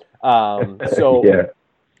mean? So,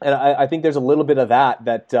 and I think there's a little bit of that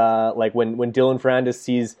like when Dylan Ferrandis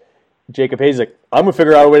sees Jacob Hayes, like, I'm gonna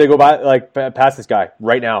figure out a way to go past this guy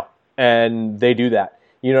right now, and they do that.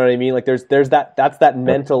 You know what I mean? Like there's that's that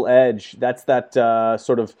mental edge. That's that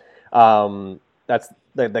sort of that's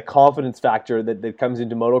the confidence factor that comes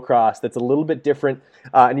into motocross. That's a little bit different,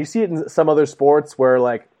 and you see it in some other sports where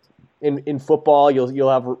like in football you'll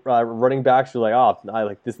have running backs who are like, oh, I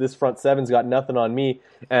like this front seven's got nothing on me,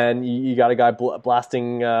 and you got a guy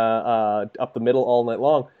blasting up the middle all night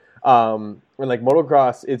long. And like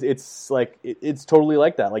motocross, it's totally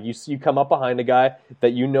like that. Like you come up behind a guy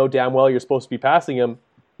that you know damn well you're supposed to be passing him,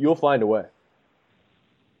 you'll find a way.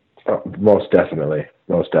 Most definitely.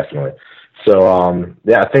 So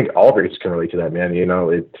I think all races can relate to that, man. You know,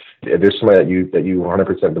 if there's somebody that you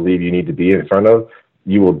 100% believe you need to be in front of,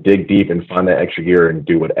 you will dig deep and find that extra gear and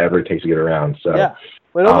do whatever it takes to get around. So yeah,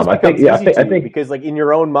 well, it almost becomes easy to you because like in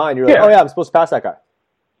your own mind you're like, oh yeah, I'm supposed to pass that guy.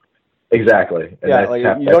 Exactly. And yeah, like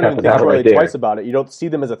you don't even think really twice about it. You don't see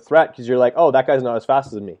them as a threat because you're like, oh, that guy's not as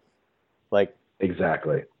fast as me. Like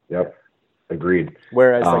exactly. Yep. Agreed.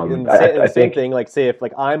 Whereas like in the same thing, like say if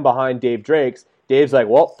like I'm behind Dave Drakes, Dave's like,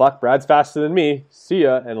 well, fuck, Brad's faster than me. See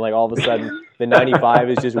ya. And like all of a sudden the 95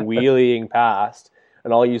 is just wheeling past,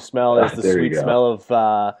 and all you smell is the sweet smell of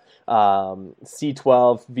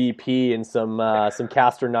C12 VP and some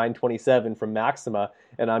Caster 927 from Maxima,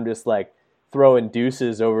 and I'm just like throwing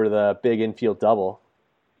deuces over the big infield double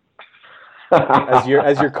as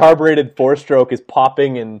your carbureted 4-stroke is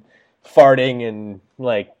popping and farting, and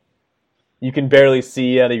like you can barely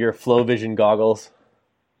see out of your Flow Vision goggles.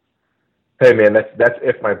 Hey man, that's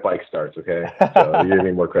if my bike starts, okay? So you're giving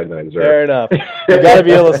me more credit than I deserve. Fair enough. You got to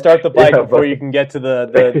be able to start the bike before you can get to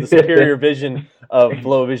the superior vision of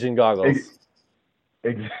Flow Vision goggles.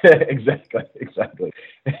 Exactly.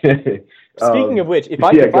 Speaking of which, if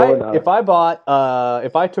I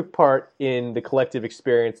took part in the collective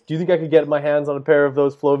experience, do you think I could get my hands on a pair of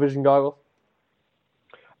those Flow Vision goggles?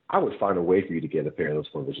 I would find a way for you to get a pair of those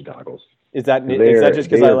Flow Vision goggles. Is that just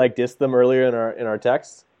because I like dissed them earlier in our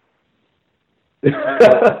texts?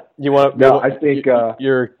 You want to? No, I think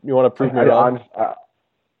you want to prove me wrong.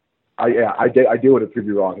 I do want to prove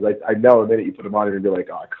you wrong because I know the minute you put them on, you're gonna be like,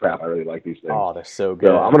 oh crap, I really like these things. Oh, they're so good.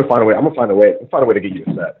 So I'm gonna find a way. I'm gonna find a way to get you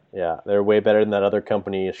a set. Yeah, they're way better than that other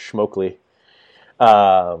company, Schmokely.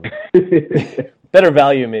 Better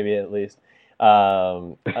value, maybe at least.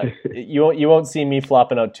 You won't see me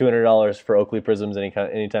flopping out $200 for Oakley Prisms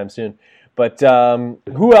anytime soon. But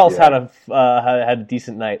who else had a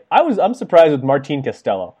decent night? I'm surprised with Martin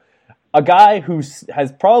Costello, a guy who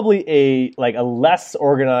has probably a less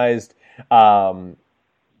organized program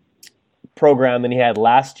than he had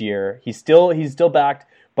last year. He's still backed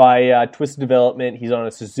by Twisted Development. He's on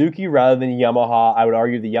a Suzuki rather than Yamaha. I would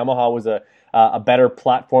argue the Yamaha was a better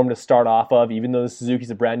platform to start off of, even though the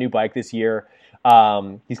Suzuki's a brand new bike this year.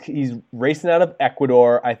 He's racing out of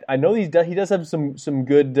Ecuador. I know he does have some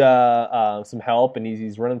good some help, and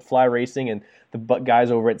he's running Fly Racing, and the guys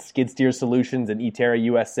over at Skid Steer Solutions and eTerra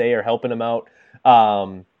USA are helping him out.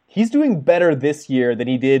 He's doing better this year than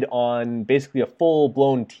he did on basically a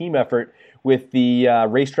full-blown team effort with the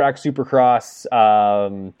Racetrack Supercross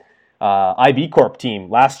IB Corp team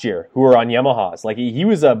last year, who were on Yamahas. Like he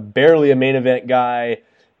was barely a main event guy,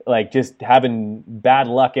 like just having bad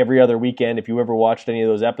luck every other weekend. If you ever watched any of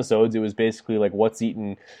those episodes, it was basically like what's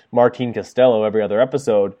eating Martin Costello every other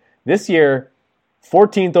episode. This year,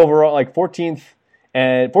 14th overall, like 14th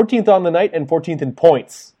on the night and 14th in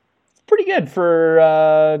points. It's pretty good for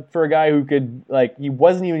a guy who could, like, he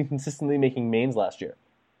wasn't even consistently making mains last year.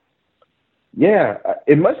 Yeah,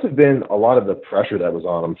 it must have been a lot of the pressure that was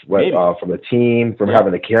on him from the team, from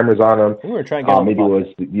having the cameras on him. We were trying to get him. Maybe it was,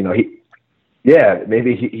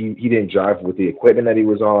 maybe he didn't jive with the equipment that he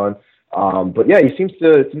was on. But yeah, he seems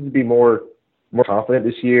to be more confident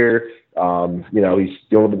this year. He's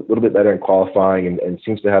doing a little bit better in qualifying and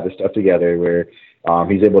seems to have the stuff together where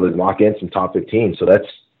he's able to lock in some top 15. So that's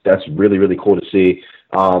really, really cool to see.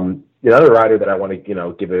 The other rider that I want to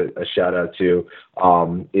give a shout out to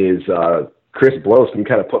is Chris Bloss. You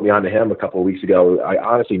kind of put me onto him a couple of weeks ago. I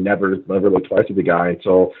honestly never looked twice at the guy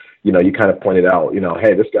until you kind of pointed out,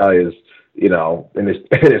 hey, this guy is in his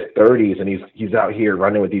 30s and he's out here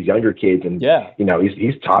running with these younger kids, and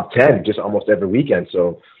he's top 10 just almost every weekend.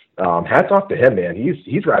 So hats off to him, man.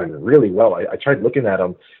 He's riding really well. I tried looking at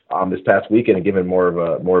him this past weekend and giving more of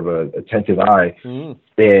a attentive eye.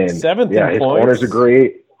 And Seventh yeah, in his points. corners are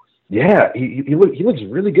great. Yeah, he looks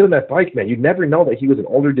really good on that bike, man. You'd never know that he was an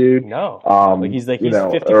older dude. No, he's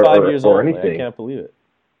 55 years old. Anything. I can't believe it.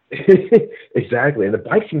 Exactly, and the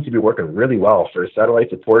bike seems to be working really well for a satellite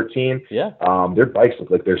support team. Yeah, their bikes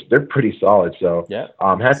look like they're pretty solid. So yeah,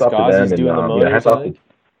 hats off to them, and doing the motors, hats off.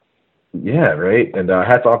 Yeah, right, and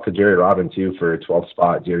hats off to Jerry Robin too for a 12th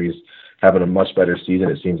spot. Jerry's having a much better season,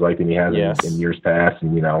 it seems like, than he has in years past,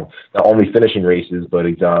 and not only finishing races, but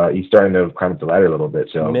he's starting to climb up the ladder a little bit.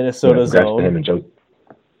 So Minnesota's congrats to him and Joe.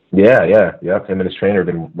 Yeah. Him and his trainer have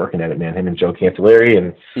been working at it, man. Him and Joe Cantilleri,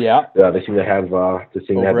 and they seem to have the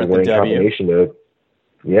winning combination to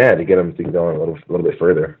get them to go a little bit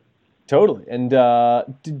further. Totally. And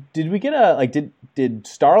did we get did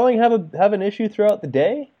Starling have an issue throughout the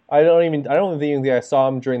day? I don't think I saw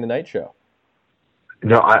him during the night show.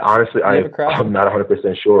 No, I'm not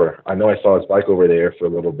 100% sure. I know I saw his bike over there for a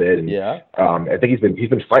little bit, and I think he's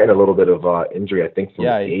been fighting a little bit of injury. I think from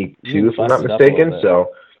day 2, if I'm not mistaken.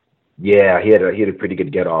 So. Yeah, he had a pretty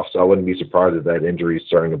good get off, so I wouldn't be surprised if that injury is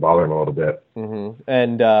starting to bother him a little bit. Mm-hmm.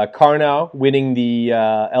 And Carnow winning the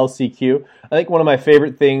LCQ. I think one of my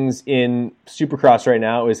favorite things in Supercross right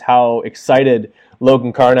now is how excited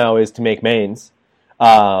Logan Carnow is to make mains. He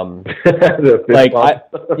does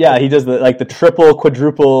the triple,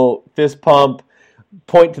 quadruple fist pump,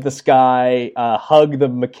 point to the sky, hug the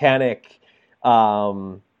mechanic.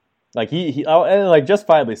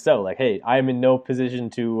 Justifiably so. Like, hey, I'm in no position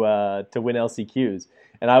to win LCQs,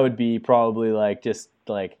 and I would be probably just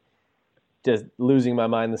losing my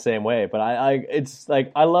mind the same way. But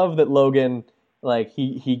I love that Logan,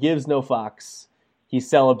 he gives no fucks. He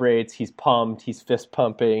celebrates. He's pumped. He's fist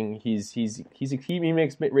pumping. He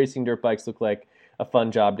makes racing dirt bikes look like a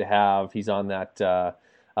fun job to have. He's on that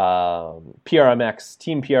PRMX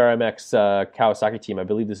Kawasaki team. I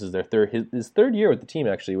believe this is his third year with the team,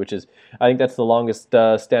 actually, which is, I think that's the longest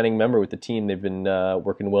standing member with the team. They've been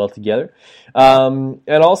working well together. And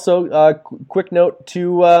also, quick note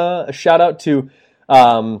to a shout out to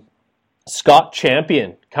Scott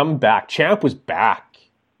Champion coming back. Champ was back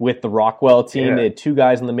with the Rockwell team. Yeah. They had 2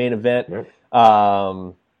 guys in the main event.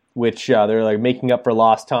 Yep. Which they're making up for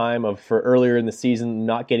lost time for earlier in the season,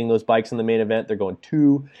 not getting those bikes in the main event. They're going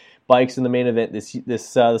 2 bikes in the main event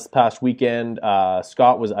this past weekend.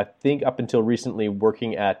 Scott was, I think, up until recently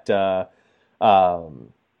working at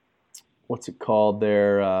what's it called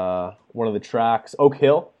there? One of the tracks, Oak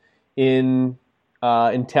Hill in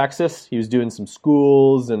Texas. He was doing some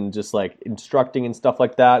schools and just instructing and stuff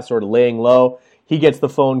like that, sort of laying low. He gets the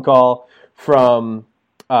phone call from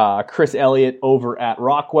Chris Elliott over at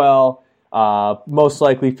Rockwell, most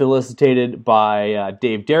likely felicitated by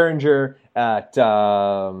Dave Derringer at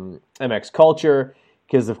MX Culture,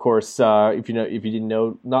 because of course, if you didn't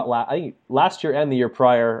know, I think last year and the year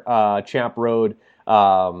prior, Champ rode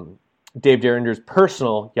Dave Derringer's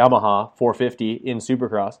personal Yamaha 450 in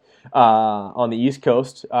Supercross on the East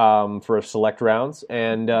Coast for select rounds,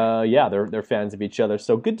 and they're fans of each other.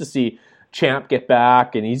 So good to see Champ get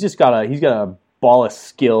back, and he's got a ball of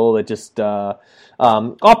skill that just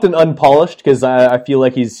often unpolished, because I feel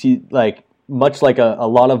like he's much like a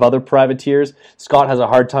lot of other privateers. Scott has a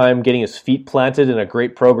hard time getting his feet planted in a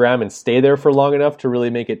great program and stay there for long enough to really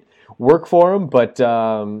make it work for him. But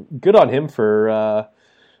good on him for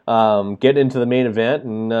getting into the main event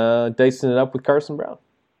and dicing it up with Carson Brown.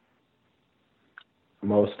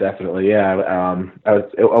 Most definitely, yeah. I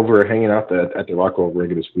was over hanging out at the Rockwell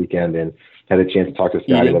rig this weekend and had a chance to talk to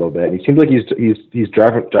Scotty a little bit. And he seems like he's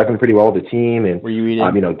driving pretty well with the team. And were you eating?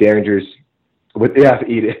 Derringer's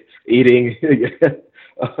eating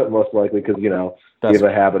most likely, because they have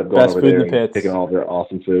a habit of going over there and taking all their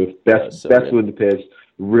awesome food. Best food in the pits.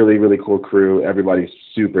 Really, really cool crew. Everybody's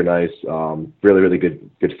super nice. Really, really good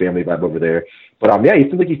family vibe over there. But he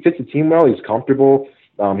seems like he fits the team well. He's comfortable.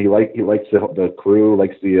 He likes the crew,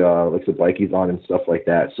 likes the bike he's on and stuff like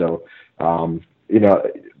that. So, I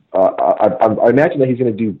imagine that he's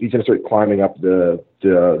gonna start climbing up the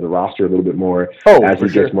roster a little bit more as he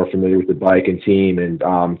gets more familiar with the bike and team. And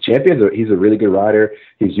Champion's he's a really good rider.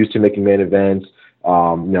 He's used to making main events.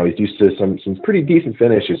 He's used to some pretty decent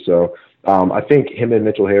finishes. So I think him and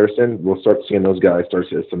Mitchell Harrison, we'll start seeing those guys start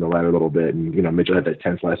to ascend the ladder a little bit. And Mitchell had that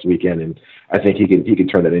 10th last weekend, and I think he could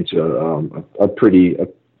turn that into a pretty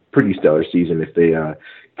stellar season if they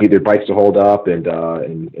get their bikes to hold up and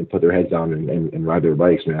put their heads down and ride their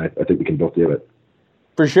bikes. Man, I think we can both do it.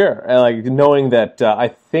 For sure. And knowing that I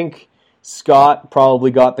think Scott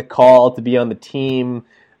probably got the call to be on the team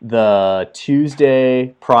the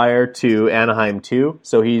Tuesday prior to Anaheim 2.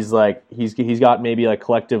 So he's got maybe like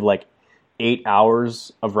collective like 8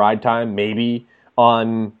 hours of ride time, maybe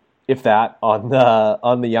on the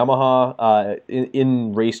Yamaha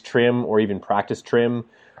in race trim or even practice trim,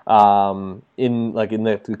 in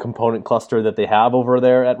the component cluster that they have over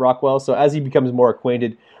there at Rockwell. So as he becomes more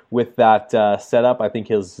acquainted with that setup, I think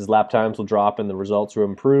his lap times will drop and the results will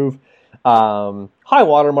improve. High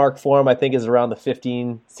watermark for him, I think, is around the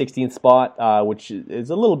 15-16 spot, which is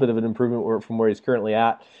a little bit of an improvement from where he's currently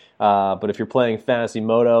at. But if you're playing Fantasy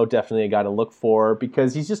Moto, definitely a guy to look for,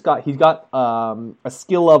 because he's got a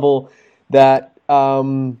skill level that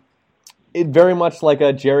it very much like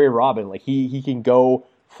a Jerry Robin. Like he can go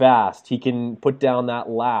fast, he can put down that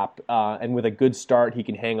lap, and with a good start, he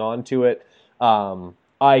can hang on to it.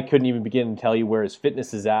 I couldn't even begin to tell you where his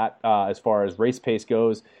fitness is at as far as race pace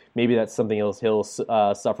goes. Maybe that's something else he'll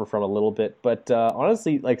suffer from a little bit. But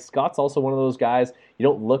honestly, like Scott's also one of those guys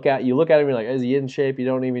you look at him and you're like, is he in shape? You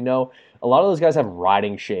don't even know. A lot of those guys have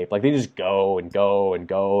riding shape. Like they just go and go and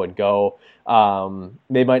go and go.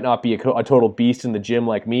 They might not be a total beast in the gym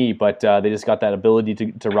like me, but they just got that ability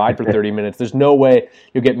to ride for 30 minutes. There's no way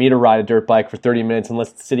you'll get me to ride a dirt bike for 30 minutes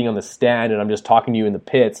unless it's sitting on the stand and I'm just talking to you in the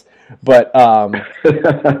pits. But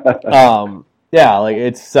yeah, like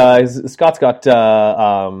it's Scott's got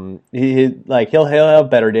he'll have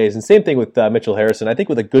better days, and same thing with Mitchell Harrison. I think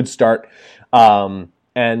with a good start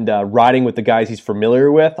and riding with the guys he's familiar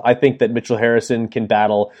with, I think that Mitchell Harrison can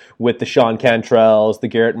battle with the Sean Cantrells, the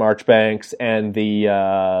Garrett Marchbanks, and the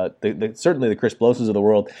certainly the Chris Bloses of the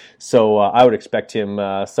world. So I would expect him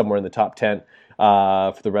somewhere in the top 10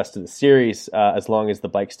 for the rest of the series, as long as the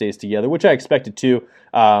bike stays together, which I expected to.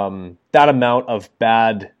 That amount of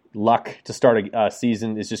bad luck to start a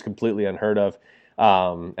season is just completely unheard of,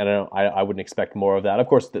 and I wouldn't expect more of that. Of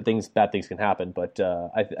course, bad things can happen, but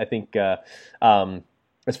I think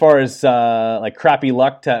as far as like crappy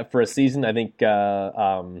luck for a season, I think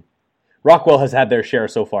Rockwell has had their share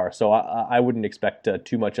so far. So I wouldn't expect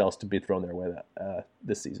too much else to be thrown their way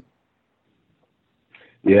this season.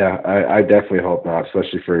 Yeah, I definitely hope not,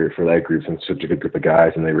 especially for that group, and such a good group of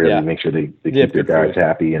guys, and they really make sure they keep their guys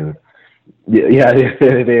happy and. Yeah,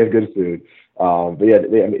 they have good food. But yeah,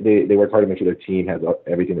 they work hard to make sure their team has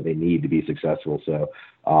everything that they need to be successful. So,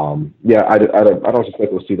 yeah, I don't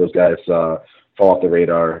suspect we'll see those guys fall off the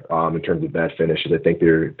radar in terms of bad finishes. I think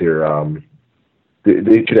they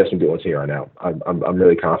could have some good ones here on out. I'm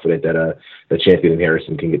really confident that Champion and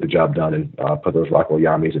Harrison can get the job done and put those Rockwell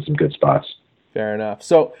Yamis in some good spots. Fair enough.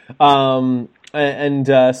 So, so.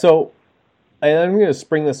 I'm going to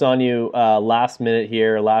spring this on you last minute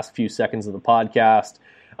here, last few seconds of the podcast.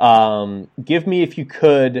 Give me, if you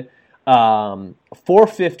could,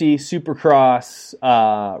 450 Supercross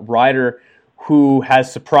rider who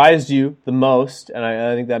has surprised you the most, and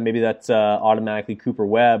I think that maybe that's automatically Cooper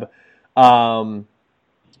Webb.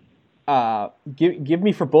 Give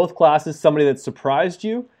me for both classes somebody that surprised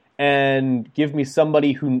you, and give me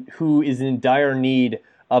somebody who is in dire need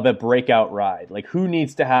of a breakout ride. Like, who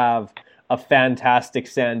needs to have a fantastic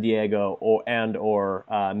San Diego or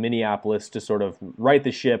Minneapolis to sort of right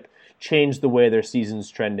the ship, change the way their season's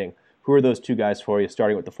trending? Who are those two guys for you,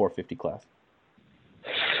 starting with the 450 class?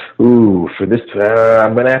 Ooh, for this,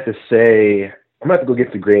 I'm gonna have to go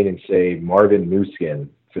get the grain and say Marvin Musquin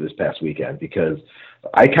for this past weekend, because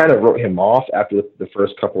I kind of wrote him off after the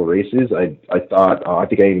first couple of races. I thought, I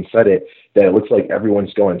think I even said it, that it looks like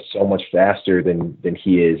everyone's going so much faster than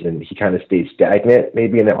he is, and he kind of stayed stagnant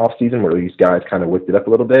maybe in the off season where these guys kind of whipped it up a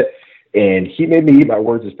little bit. And he made me eat my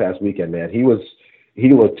words this past weekend, man. He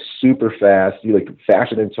looked super fast. He looked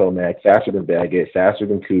faster than Tomac, faster than Baggett, faster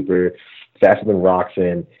than Cooper, faster than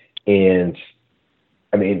Roxon, and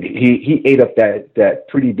I mean, he ate up that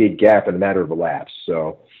pretty big gap in a matter of a lapse.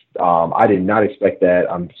 So I did not expect that.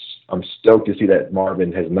 I'm stoked to see that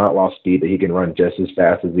Marvin has not lost speed, that he can run just as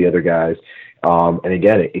fast as the other guys. And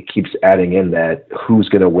again, it keeps adding in that who's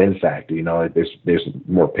going to win factor. You know, there's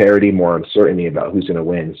more parity, more uncertainty about who's going to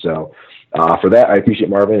win. So for that, I appreciate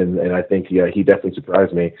Marvin, and I think he definitely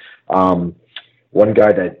surprised me. One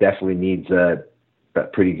guy that definitely needs a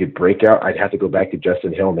pretty good breakout, I'd have to go back to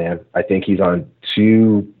Justin Hill, man. I think he's on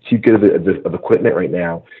too good of equipment right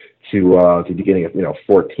now to be getting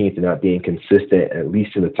 14th and not being consistent, at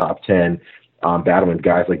least in the top 10, battling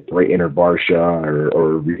guys like Brayton or Barsha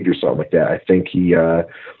or Reed or something like that. I think he's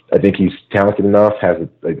talented enough, has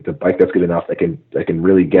the bike that's good enough that can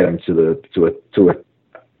really get him to a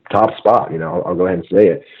top spot. You know, I'll go ahead and say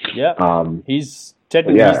it. Yeah, he's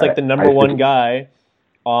technically he's like the number one guy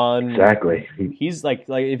on. Exactly. He's like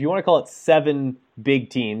if you want to call it 7 big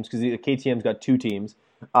teams, because the KTM's got 2 teams.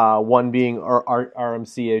 one being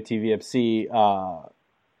RMC, TVFC,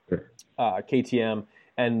 KTM,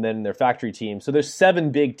 and then their factory team. So there's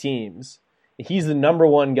 7 big teams. He's the number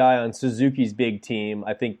one guy on Suzuki's big team.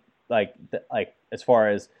 I think like as far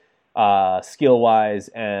as skill wise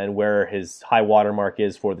and where his high watermark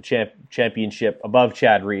is for the championship above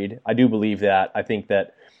Chad Reed. I do believe that. I think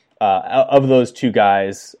that of those 2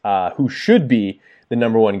 guys, who should be the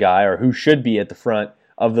number one guy or who should be at the front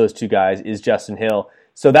of those 2 guys is Justin Hill.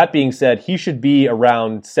 So that being said, he should be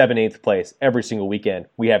around 7th, 8th place every single weekend.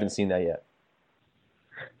 We haven't seen that yet.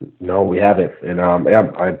 No, we haven't.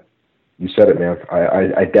 And you said it, man.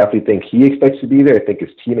 I definitely think he expects to be there. I think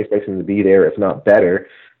his team expects him to be there, if not better.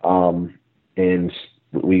 And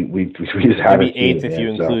we just haven't. Maybe 8th if you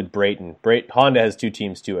include Brayton. Honda has 2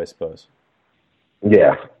 teams too, I suppose.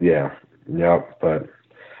 Yeah. But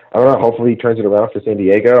I don't know. Hopefully he turns it around for San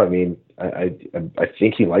Diego. I mean, I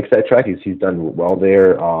think he likes that track. He's done well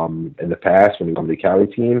there in the past when he was on the Cali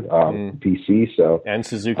team, PC. So and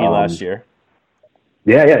Suzuki last year.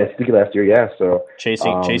 Yeah, Suzuki last year. Yeah, so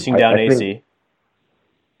chasing down AC.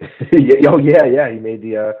 Yeah. He made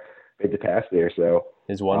the pass there. So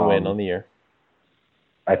his one win on the year.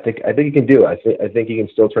 I think he can do it. I think he can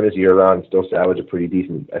still turn his year around and still salvage a pretty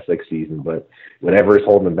decent SX season. But whatever is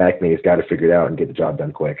holding him back, he's got to figure it out and get the job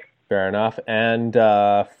done quick. Fair enough. And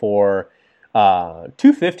for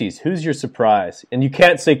 250s, who's your surprise? And you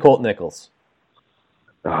can't say Colt Nichols.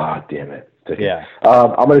 Ah, damn it. Yeah.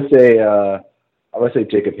 I'm gonna say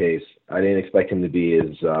Jacob Hayes. I didn't expect him to be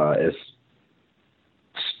as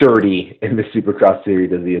sturdy in the Supercross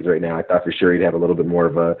series as he is right now. I thought for sure he'd have a little bit more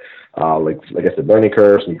of a like I said, learning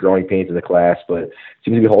curve, some growing pains in the class, but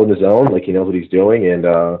seems to be holding his own. Like he knows what he's doing, and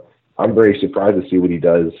I'm very surprised to see what he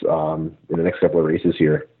does in the next couple of races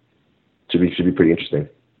here. Should be pretty interesting.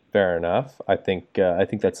 Fair enough. I think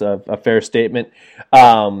that's a fair statement.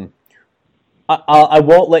 I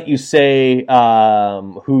won't let you say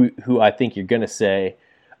who I think you're going to say.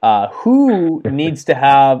 Who needs to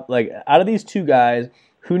have, like, out of these 2 guys,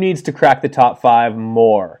 who needs to crack the top 5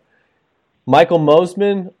 more? Michael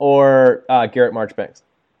Mosiman or Garrett Marchbanks?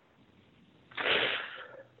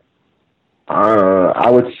 I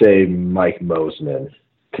would say Mike Mosiman,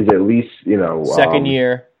 because at least second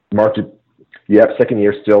year. Second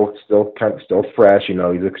year, still fresh. He's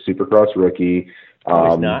a Supercross rookie.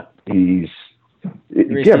 He's not.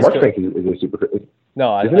 Marchbanks is a Supercross.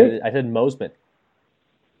 No, I said Mosiman.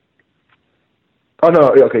 Oh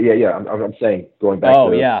no, okay, yeah. I'm saying going back.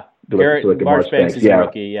 Garrett Marchbanks is a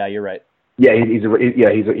rookie. Yeah, you're right. Yeah, he's a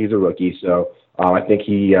rookie. So I think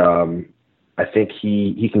he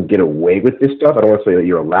can get away with this stuff. I don't want to say that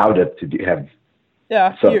you're allowed to have.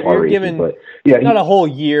 Yeah, you're given not a whole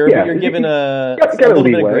year, but you're given a little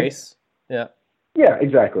bit of grace. Yeah. Yeah,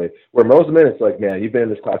 exactly. Where Mosiman, it's like, man, you've been in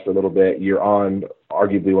this class for a little bit. You're on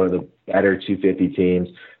arguably one of the better 250 teams.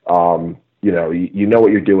 You know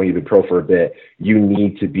what you're doing. You've been pro for a bit. You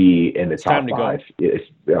need to be in the top 5. Exactly.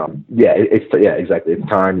 It's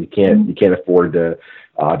time. You can't afford to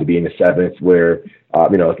be in the 7th. Where a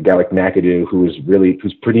guy like McAdoo, who's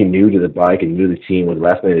pretty new to the bike and new to the team with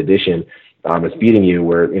last minute addition, is beating you.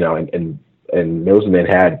 Where and Mosiman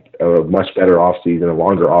had a much better off season, a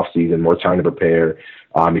longer off season, more time to prepare.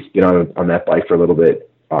 He's been on that bike for a little bit.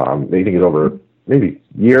 I think it's over maybe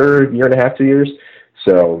year and a half, 2 years.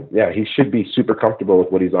 So yeah, he should be super comfortable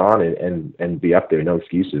with what he's on and be up there, no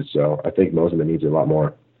excuses. So I think Mosiman needs a lot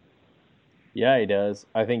more. Yeah, he does.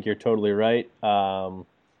 I think you're totally right. I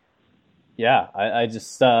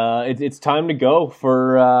just it's time to go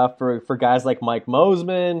for guys like Mike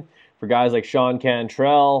Mosiman, for guys like Sean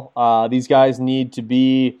Cantrell. These guys need to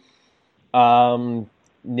be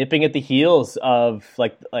nipping at the heels of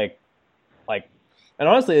like and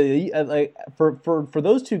honestly, like for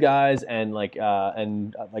those 2 guys, and like a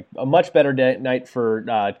much better night for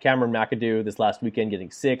Cameron McAdoo this last weekend, getting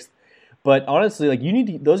 6th. But honestly, like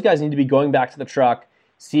those guys need to be going back to the truck,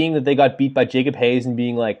 seeing that they got beat by Jacob Hayes, and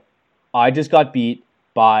being like, I just got beat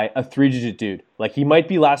by a 3-digit dude. Like, he might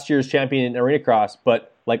be last year's champion in Arena Cross,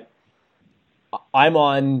 but like, I'm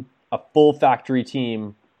on a full factory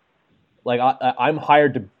team. Like, I'm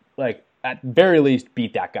hired to, like, at very least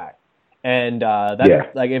beat that guy. And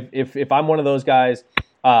like, if I'm one of those guys,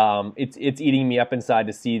 it's eating me up inside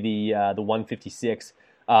to see the 156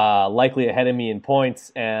 likely ahead of me in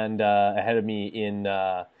points and ahead of me in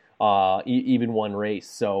even one race.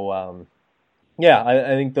 So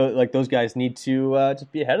I think those guys need to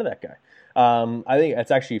just be ahead of that guy. I think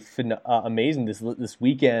it's actually amazing. This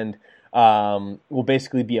weekend will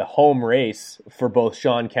basically be a home race for both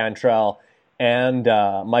Sean Cantrell and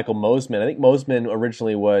Michael Mosiman. I think Mosiman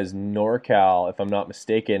originally was NorCal, if I'm not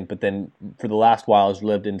mistaken, but then for the last while has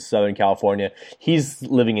lived in Southern California. He's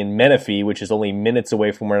living in Menifee, which is only minutes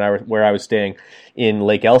away from where I was staying in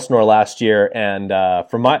Lake Elsinore last year. And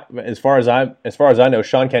as far as I know,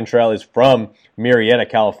 Sean Cantrell is from Murrieta,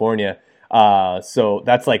 California. So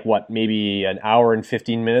that's like maybe an hour and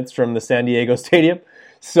 15 minutes from the San Diego Stadium.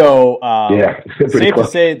 So safe to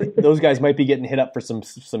say those guys might be getting hit up for some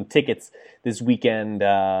tickets this weekend.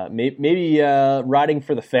 Maybe riding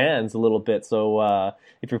for the fans a little bit. So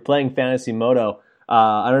if you're playing Fantasy Moto,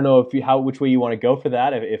 I don't know which way you want to go for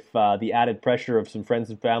that. If the added pressure of some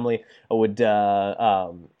friends and family would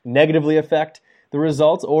negatively affect the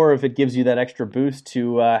results, or if it gives you that extra boost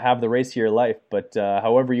to have the race of your life. But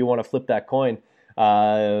however you want to flip that coin,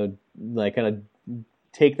 kind of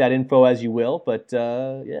take that info as you will. But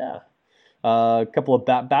a couple of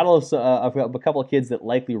battles of a couple of kids that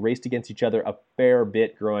likely raced against each other a fair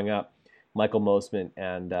bit growing up. Michael Mosiman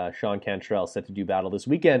and Sean Cantrell set to do battle this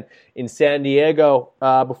weekend in San Diego.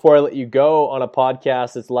 Before I let you go on a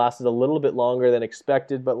podcast that's lasted a little bit longer than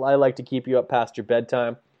expected, but I like to keep you up past your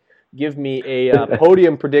bedtime. Give me a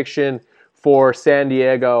podium prediction for San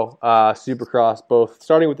Diego Supercross, both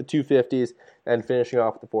starting with the 250s and finishing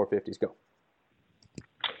off with the 450s. Go.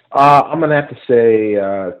 I'm going to have to say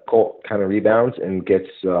Colt kind of rebounds and gets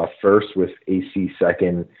first with AC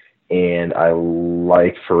second, and I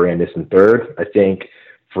like Ferrandis in third. I think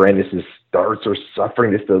Ferrandis' starts are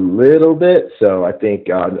suffering just a little bit, so I think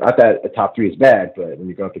not that the top three is bad, but when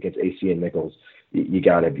you go up against AC and Nichols, you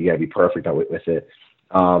gotta be perfect with it.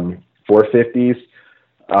 450s,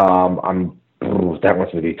 that one's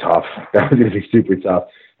going to be tough. That one's going to be super tough.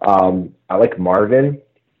 I like Marvin.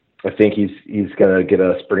 I think he's going to get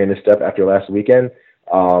a spring in his step after last weekend.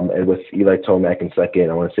 And with Eli Tomac in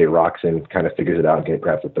second, I want to say Roxon kind of figures it out and get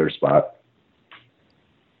perhaps a third spot.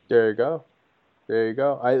 There you go.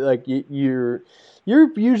 I like you're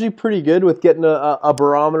usually pretty good with getting a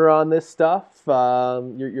barometer on this stuff.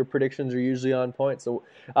 Your predictions are usually on point. So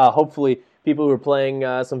hopefully people who are playing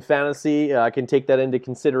some fantasy can take that into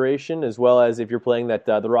consideration, as well as if you're playing that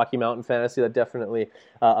the Rocky Mountain fantasy, that definitely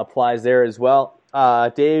applies there as well.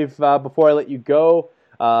 Dave, before I let you go,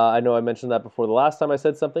 I know I mentioned that before the last time I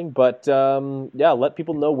said something, but let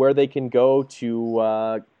people know where they can go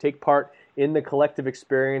to take part in the collective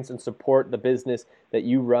experience and support the business that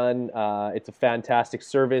you run. It's a fantastic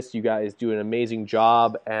service. You guys do an amazing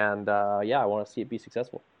job, and I want to see it be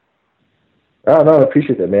successful. Oh, no, I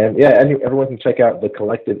appreciate that, man. Yeah, everyone can check out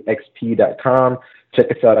thecollectivexp.com.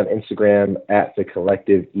 Check us out on Instagram at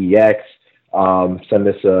thecollectivex. Send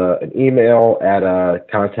us an email at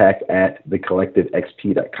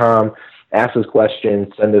contact@thecollectivexp.com. Ask us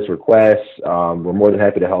questions, send us requests. We're more than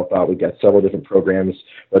happy to help out. We've got several different programs,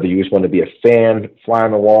 whether you just want to be a fan, fly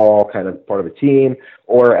on the wall, kind of part of a team,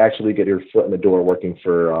 or actually get your foot in the door working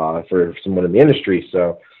for someone in the industry.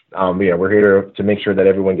 So, we're here to make sure that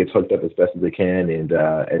everyone gets hooked up as best as they can and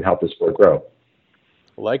help the sport grow.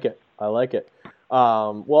 I like it.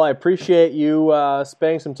 Well, I appreciate you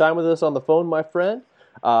spending some time with us on the phone, my friend.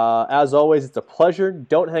 As always, it's a pleasure.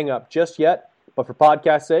 Don't hang up just yet, but for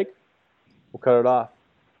podcast's sake, we'll cut it off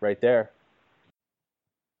right there.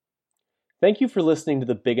 Thank you for listening to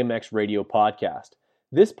the Big MX Radio podcast.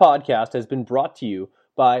 This podcast has been brought to you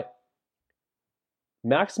by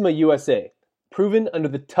Maxima USA, proven under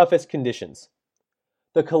the toughest conditions.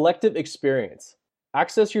 The Collective Experience.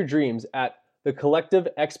 Access your dreams at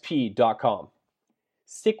thecollectivexp.com.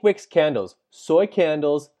 Stickwix Candles, soy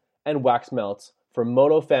candles, and wax melts for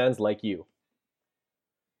moto fans like you.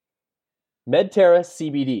 Medterra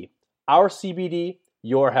CBD. Our CBD,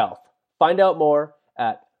 your health. Find out more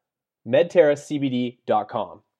at medterracbd.com.